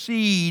 the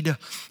seed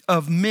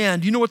of men.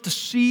 Do you know what the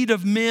seed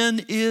of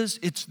men is?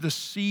 It's the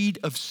seed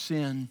of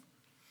sin.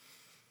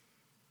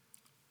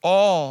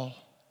 All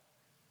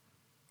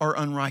are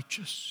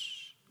unrighteous.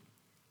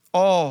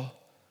 All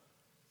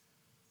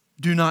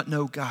do not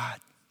know God.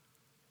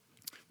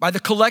 By the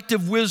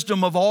collective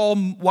wisdom of all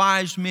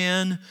wise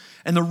men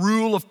and the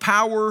rule of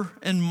power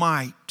and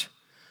might,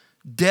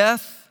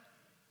 death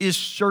is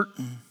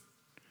certain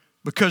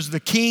because the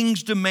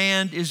king's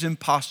demand is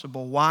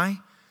impossible. Why?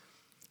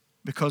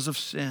 Because of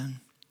sin.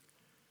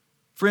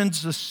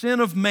 Friends, the sin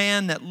of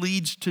man that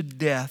leads to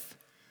death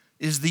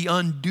is the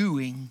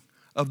undoing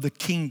of the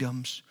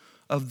kingdoms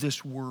of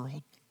this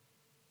world.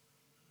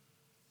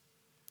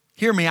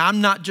 Hear me, I'm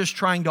not just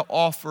trying to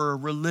offer a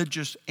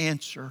religious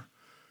answer.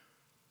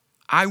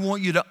 I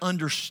want you to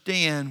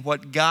understand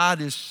what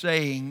God is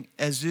saying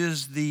as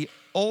is the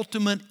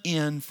ultimate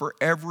end for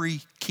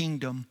every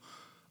kingdom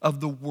of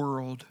the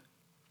world.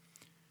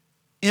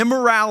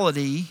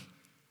 Immorality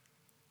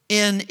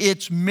in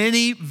its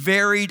many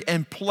varied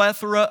and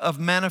plethora of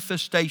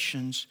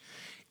manifestations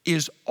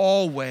is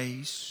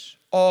always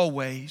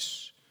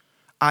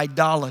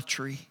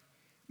idolatry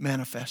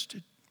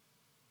manifested.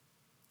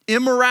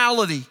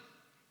 Immorality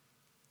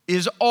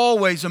is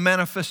always a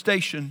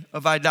manifestation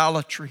of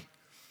idolatry,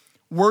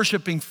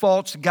 worshiping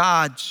false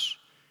gods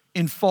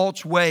in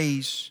false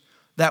ways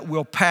that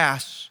will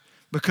pass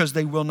because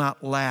they will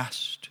not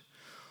last.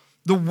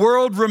 The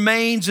world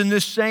remains in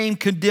this same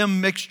condemned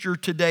mixture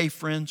today,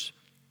 friends.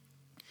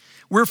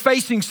 We're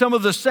facing some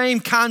of the same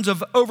kinds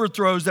of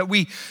overthrows that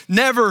we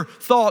never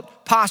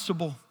thought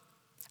possible.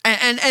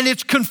 And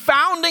it's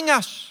confounding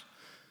us.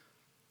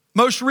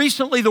 Most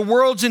recently, the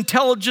world's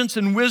intelligence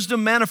and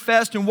wisdom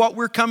manifest in what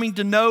we're coming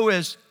to know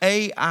as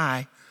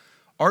AI,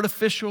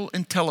 artificial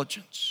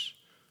intelligence.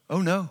 Oh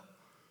no,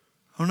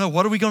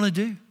 what are we going to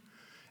do?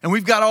 And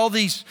we've got all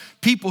these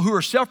people who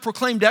are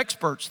self-proclaimed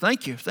experts,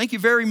 thank you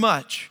very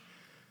much,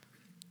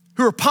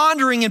 who are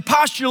pondering and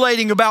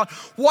postulating about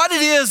what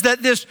it is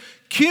that this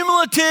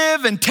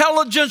cumulative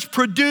intelligence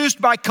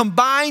produced by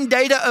combined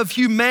data of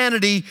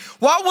humanity,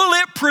 what will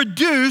it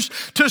produce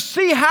to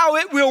see how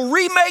it will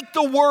remake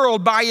the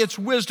world by its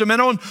wisdom?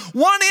 And on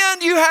one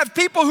end, you have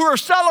people who are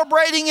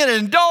celebrating it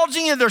and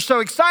indulging it. They're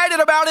so excited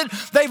about it.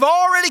 They've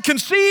already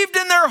conceived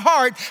in their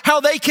heart how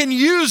they can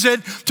use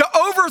it to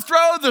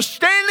overthrow the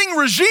standing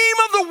regime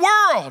of the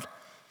world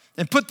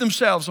and put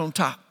themselves on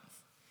top.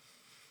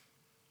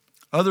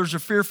 Others are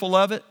fearful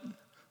of it.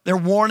 They're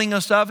warning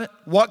us of it.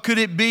 What could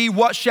it be?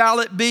 What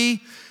shall it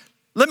be?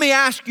 Let me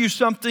ask you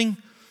something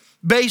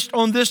based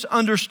on this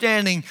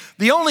understanding.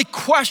 The only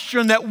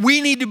question that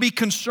we need to be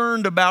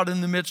concerned about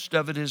in the midst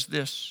of it is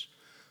this: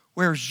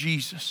 where's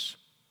Jesus?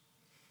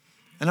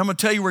 And I'm going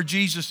to tell you where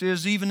Jesus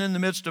is, even in the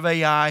midst of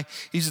AI.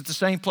 He's at the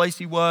same place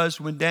he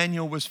was when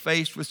Daniel was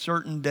faced with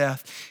certain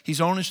death.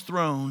 He's on his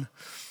throne.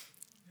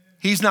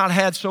 He's not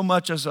had so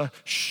much as a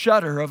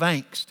shudder of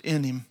angst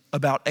in him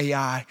about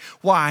AI.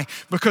 Why?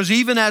 Because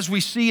even as we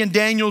see in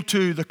Daniel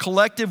 2, the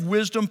collective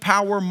wisdom,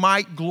 power,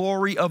 might,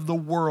 glory of the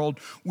world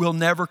will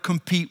never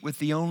compete with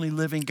the only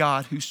living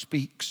God who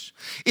speaks.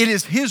 It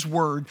is His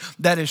word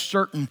that is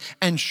certain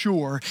and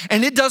sure.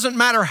 And it doesn't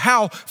matter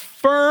how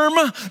firm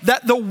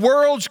that the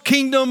world's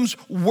kingdom's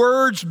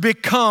words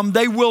become,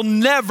 they will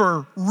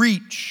never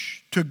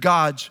reach to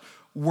God's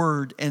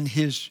word and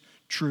His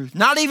truth.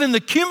 Not even the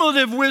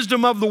cumulative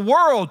wisdom of the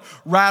world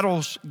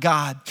rattles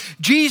God.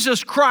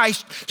 Jesus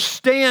Christ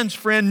stands,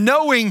 friend,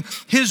 knowing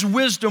His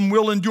wisdom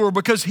will endure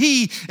because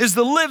He is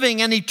the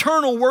living and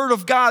eternal Word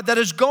of God that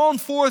has gone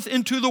forth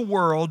into the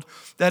world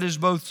that is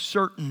both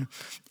certain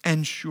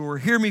and sure.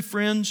 Hear me,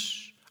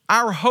 friends.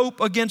 Our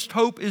hope against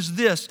hope is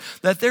this,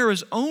 that there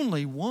is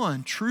only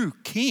one true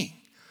King.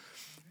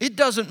 It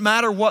doesn't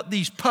matter what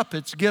these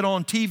puppets get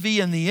on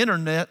TV and the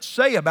internet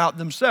say about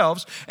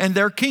themselves and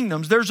their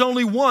kingdoms. There's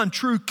only one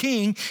true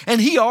king, and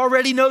He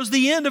already knows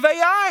the end of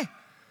AI.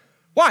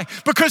 Why?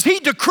 Because He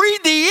decreed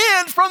the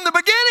end from the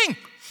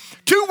beginning.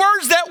 Two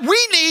words that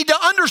we need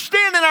to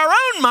understand in our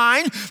own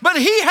mind, but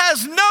He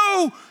has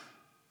no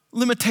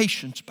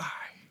limitations by.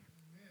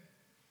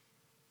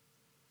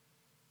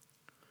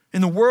 In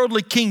the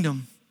worldly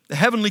kingdom, the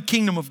heavenly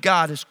kingdom of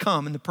God has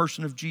come in the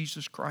person of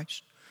Jesus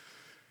Christ.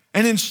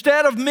 And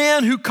instead of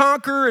men who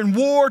conquer and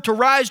war to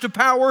rise to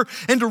power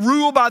and to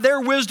rule by their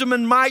wisdom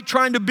and might,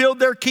 trying to build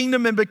their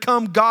kingdom and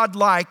become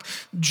God-like,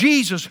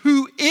 Jesus,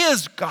 who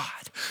is God,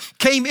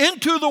 came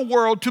into the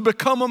world to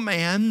become a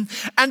man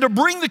and to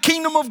bring the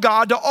kingdom of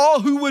God to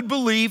all who would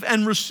believe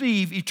and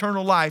receive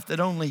eternal life that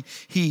only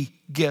He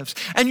gives.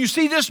 And you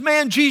see, this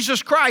man,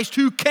 Jesus Christ,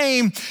 who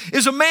came,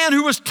 is a man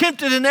who was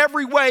tempted in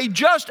every way,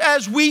 just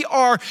as we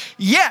are,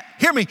 yet,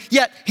 hear me,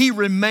 yet He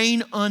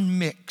remained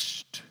unmixed.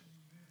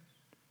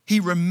 He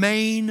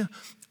remained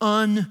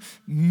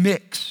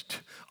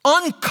unmixed,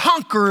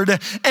 unconquered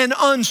and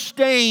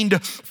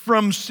unstained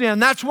from sin.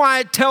 That's why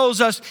it tells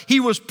us He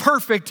was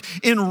perfect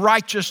in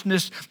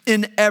righteousness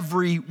in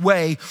every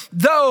way.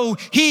 Though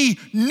He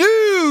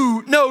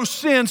knew no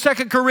sin,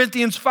 2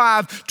 Corinthians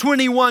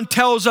 5:21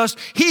 tells us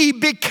He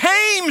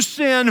became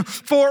sin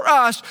for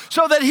us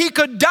so that He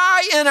could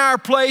die in our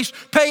place,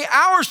 pay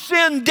our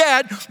sin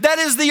debt. That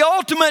is the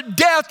ultimate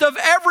death of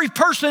every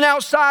person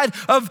outside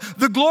of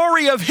the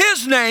glory of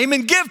His name,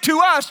 and give to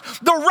us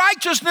the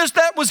righteousness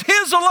that was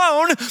His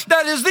alone.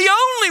 That is the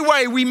only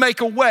way we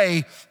make a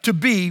way to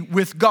be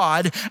with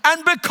God.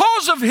 And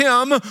because of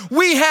Him,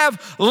 we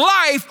have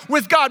life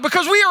with God.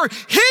 Because we are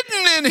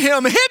hidden in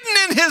Him,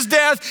 hidden in His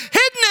death,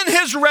 hidden in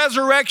His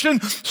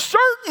resurrection,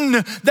 certain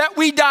that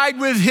we died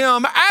with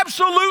Him,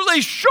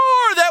 absolutely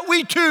sure that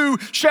we too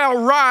shall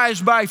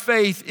rise by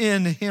faith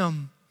in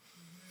Him.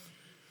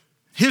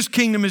 His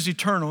kingdom is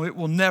eternal. It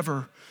will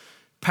never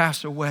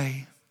pass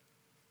away.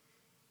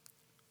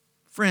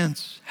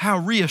 Friends, how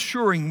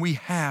reassuring we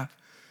have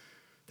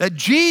that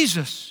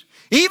Jesus,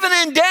 even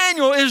in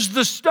Daniel, is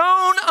the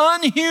stone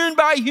unhewn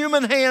by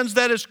human hands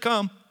that has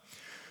come.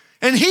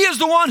 And He is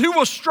the one who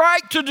will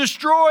strike to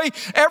destroy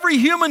every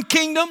human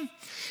kingdom.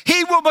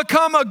 He will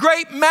become a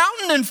great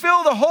mountain and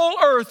fill the whole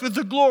earth with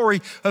the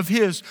glory of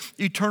His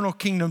eternal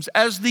kingdoms.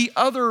 As the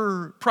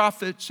other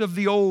prophets of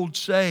the old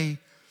say,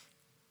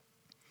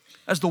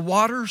 as the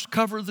waters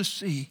cover the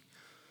sea,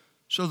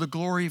 so the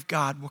glory of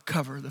God will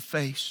cover the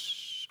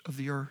face of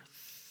the earth.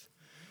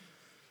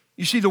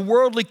 You see, the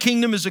worldly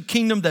kingdom is a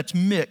kingdom that's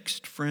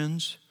mixed,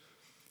 friends.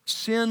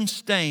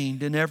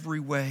 Sin-stained in every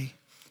way.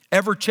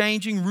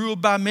 Ever-changing,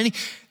 ruled by many.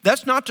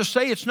 That's not to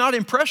say it's not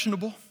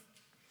impressionable.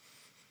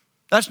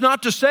 That's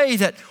not to say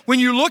that when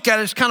you look at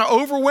it, it's kind of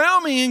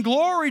overwhelming in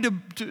glory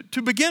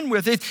to begin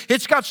with.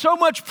 It's got so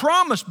much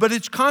promise, but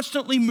it's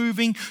constantly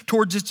moving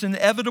towards its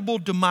inevitable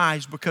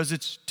demise because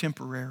it's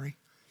temporary.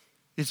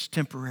 It's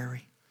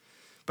temporary.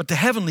 But the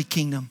heavenly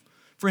kingdom,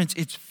 friends,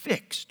 it's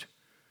fixed,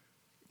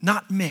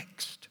 not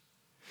mixed.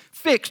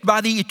 Fixed by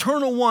the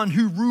eternal one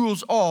who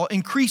rules all,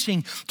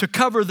 increasing to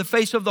cover the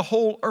face of the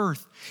whole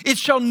earth. It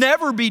shall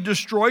never be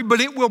destroyed, but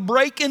it will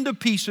break into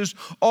pieces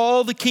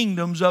all the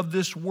kingdoms of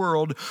this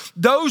world.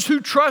 Those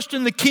who trust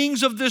in the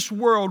kings of this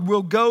world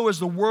will go as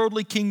the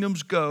worldly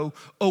kingdoms go,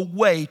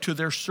 away to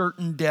their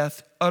certain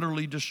death,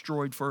 utterly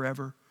destroyed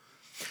forever.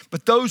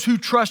 But those who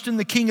trust in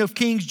the King of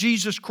Kings,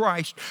 Jesus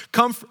Christ,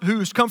 who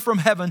has come from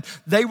heaven,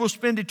 they will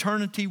spend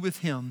eternity with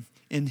Him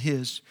in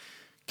His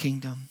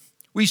kingdom.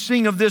 We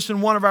sing of this in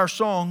one of our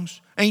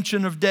songs,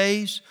 Ancient of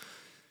Days.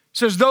 It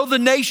says, though the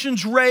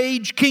nations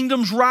rage,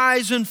 kingdoms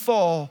rise and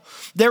fall,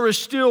 there is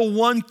still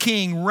one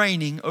King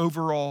reigning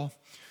over all.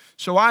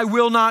 So I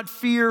will not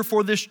fear,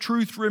 for this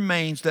truth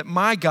remains, that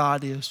my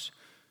God is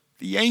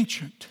the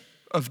Ancient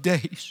of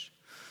Days.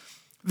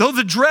 Though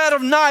the dread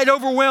of night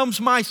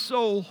overwhelms my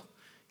soul,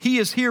 He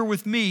is here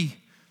with me.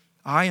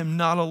 I am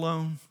not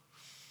alone.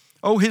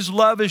 Oh, His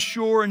love is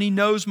sure, and He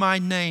knows my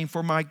name,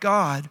 for my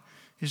God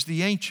is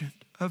the Ancient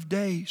of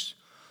days.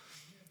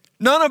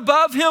 None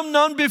above him,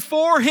 none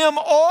before him.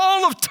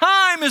 All of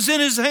time is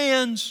in his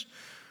hands.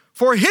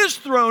 For his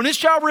throne, it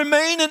shall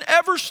remain and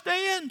ever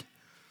stand.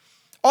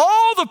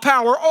 All the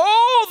power,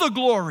 all the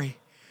glory,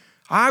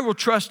 I will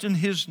trust in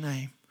his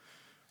name.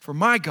 For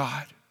my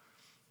God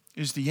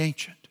is the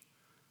Ancient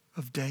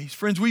of Days.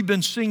 Friends, we've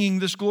been singing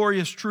this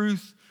glorious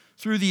truth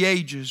through the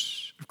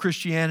ages of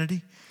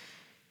Christianity.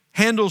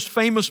 Handel's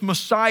famous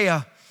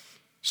Messiah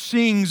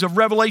sings of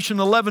Revelation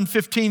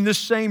 11:15 this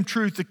same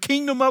truth. The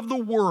kingdom of the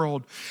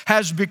world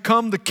has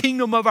become the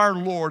kingdom of our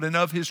Lord and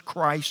of his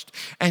Christ,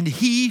 and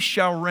he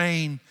shall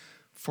reign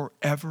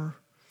forever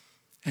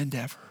and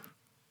ever.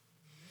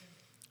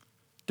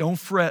 Don't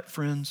fret,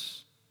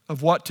 friends,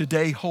 of what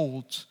today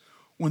holds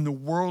when the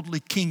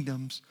worldly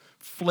kingdoms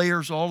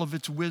flares all of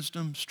its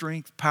wisdom,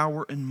 strength,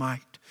 power, and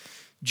might.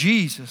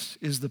 Jesus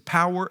is the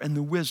power and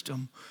the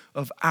wisdom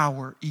of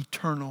our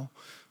eternal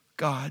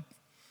God.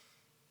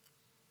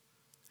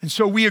 And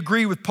so we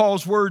agree with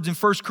Paul's words in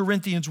 1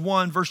 Corinthians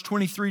 1, verse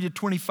 23 to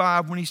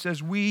 25, when he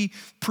says, we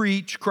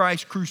preach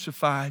Christ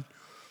crucified.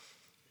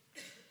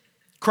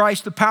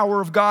 Christ, the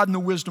power of God and the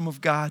wisdom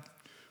of God.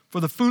 For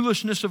the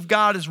foolishness of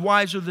God is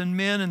wiser than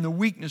men, and the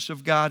weakness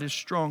of God is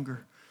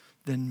stronger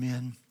than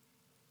men.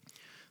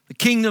 The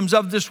kingdoms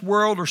of this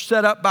world are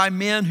set up by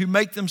men who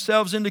make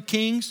themselves into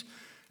kings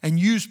and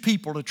use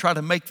people to try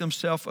to make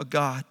themselves a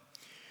god.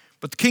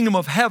 But the kingdom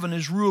of heaven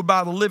is ruled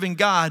by the living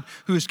God,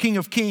 who is King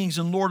of kings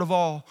and Lord of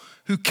all,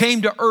 who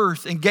came to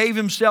earth and gave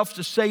himself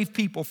to save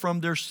people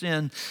from their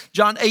sin.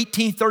 John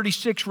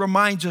 18:36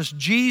 reminds us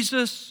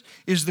Jesus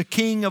is the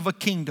king of a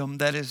kingdom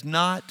that is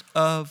not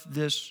of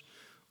this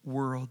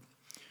world.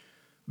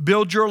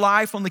 Build your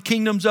life on the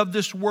kingdoms of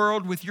this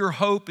world with your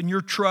hope and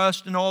your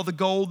trust in all the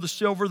gold, the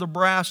silver, the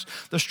brass,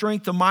 the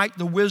strength, the might,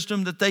 the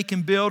wisdom that they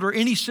can build, or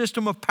any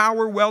system of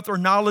power, wealth, or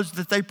knowledge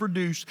that they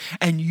produce,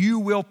 and you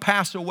will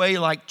pass away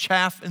like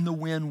chaff in the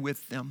wind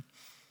with them.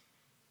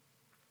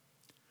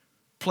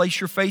 Place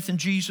your faith in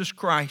Jesus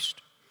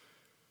Christ,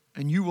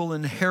 and you will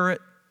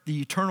inherit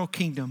the eternal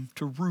kingdom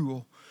to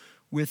rule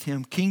with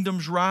him.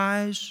 Kingdoms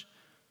rise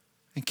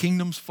and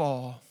kingdoms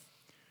fall,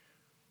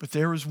 but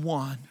there is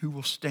one who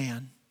will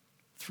stand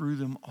through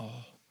them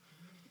all.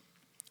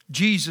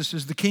 Jesus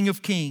is the King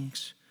of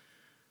kings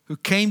who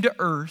came to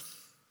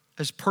earth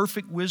as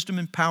perfect wisdom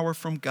and power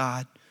from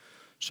God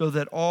so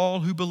that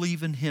all who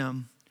believe in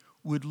him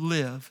would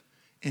live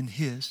in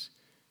his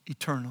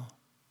eternal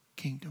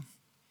kingdom.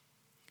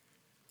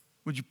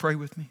 Would you pray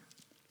with me?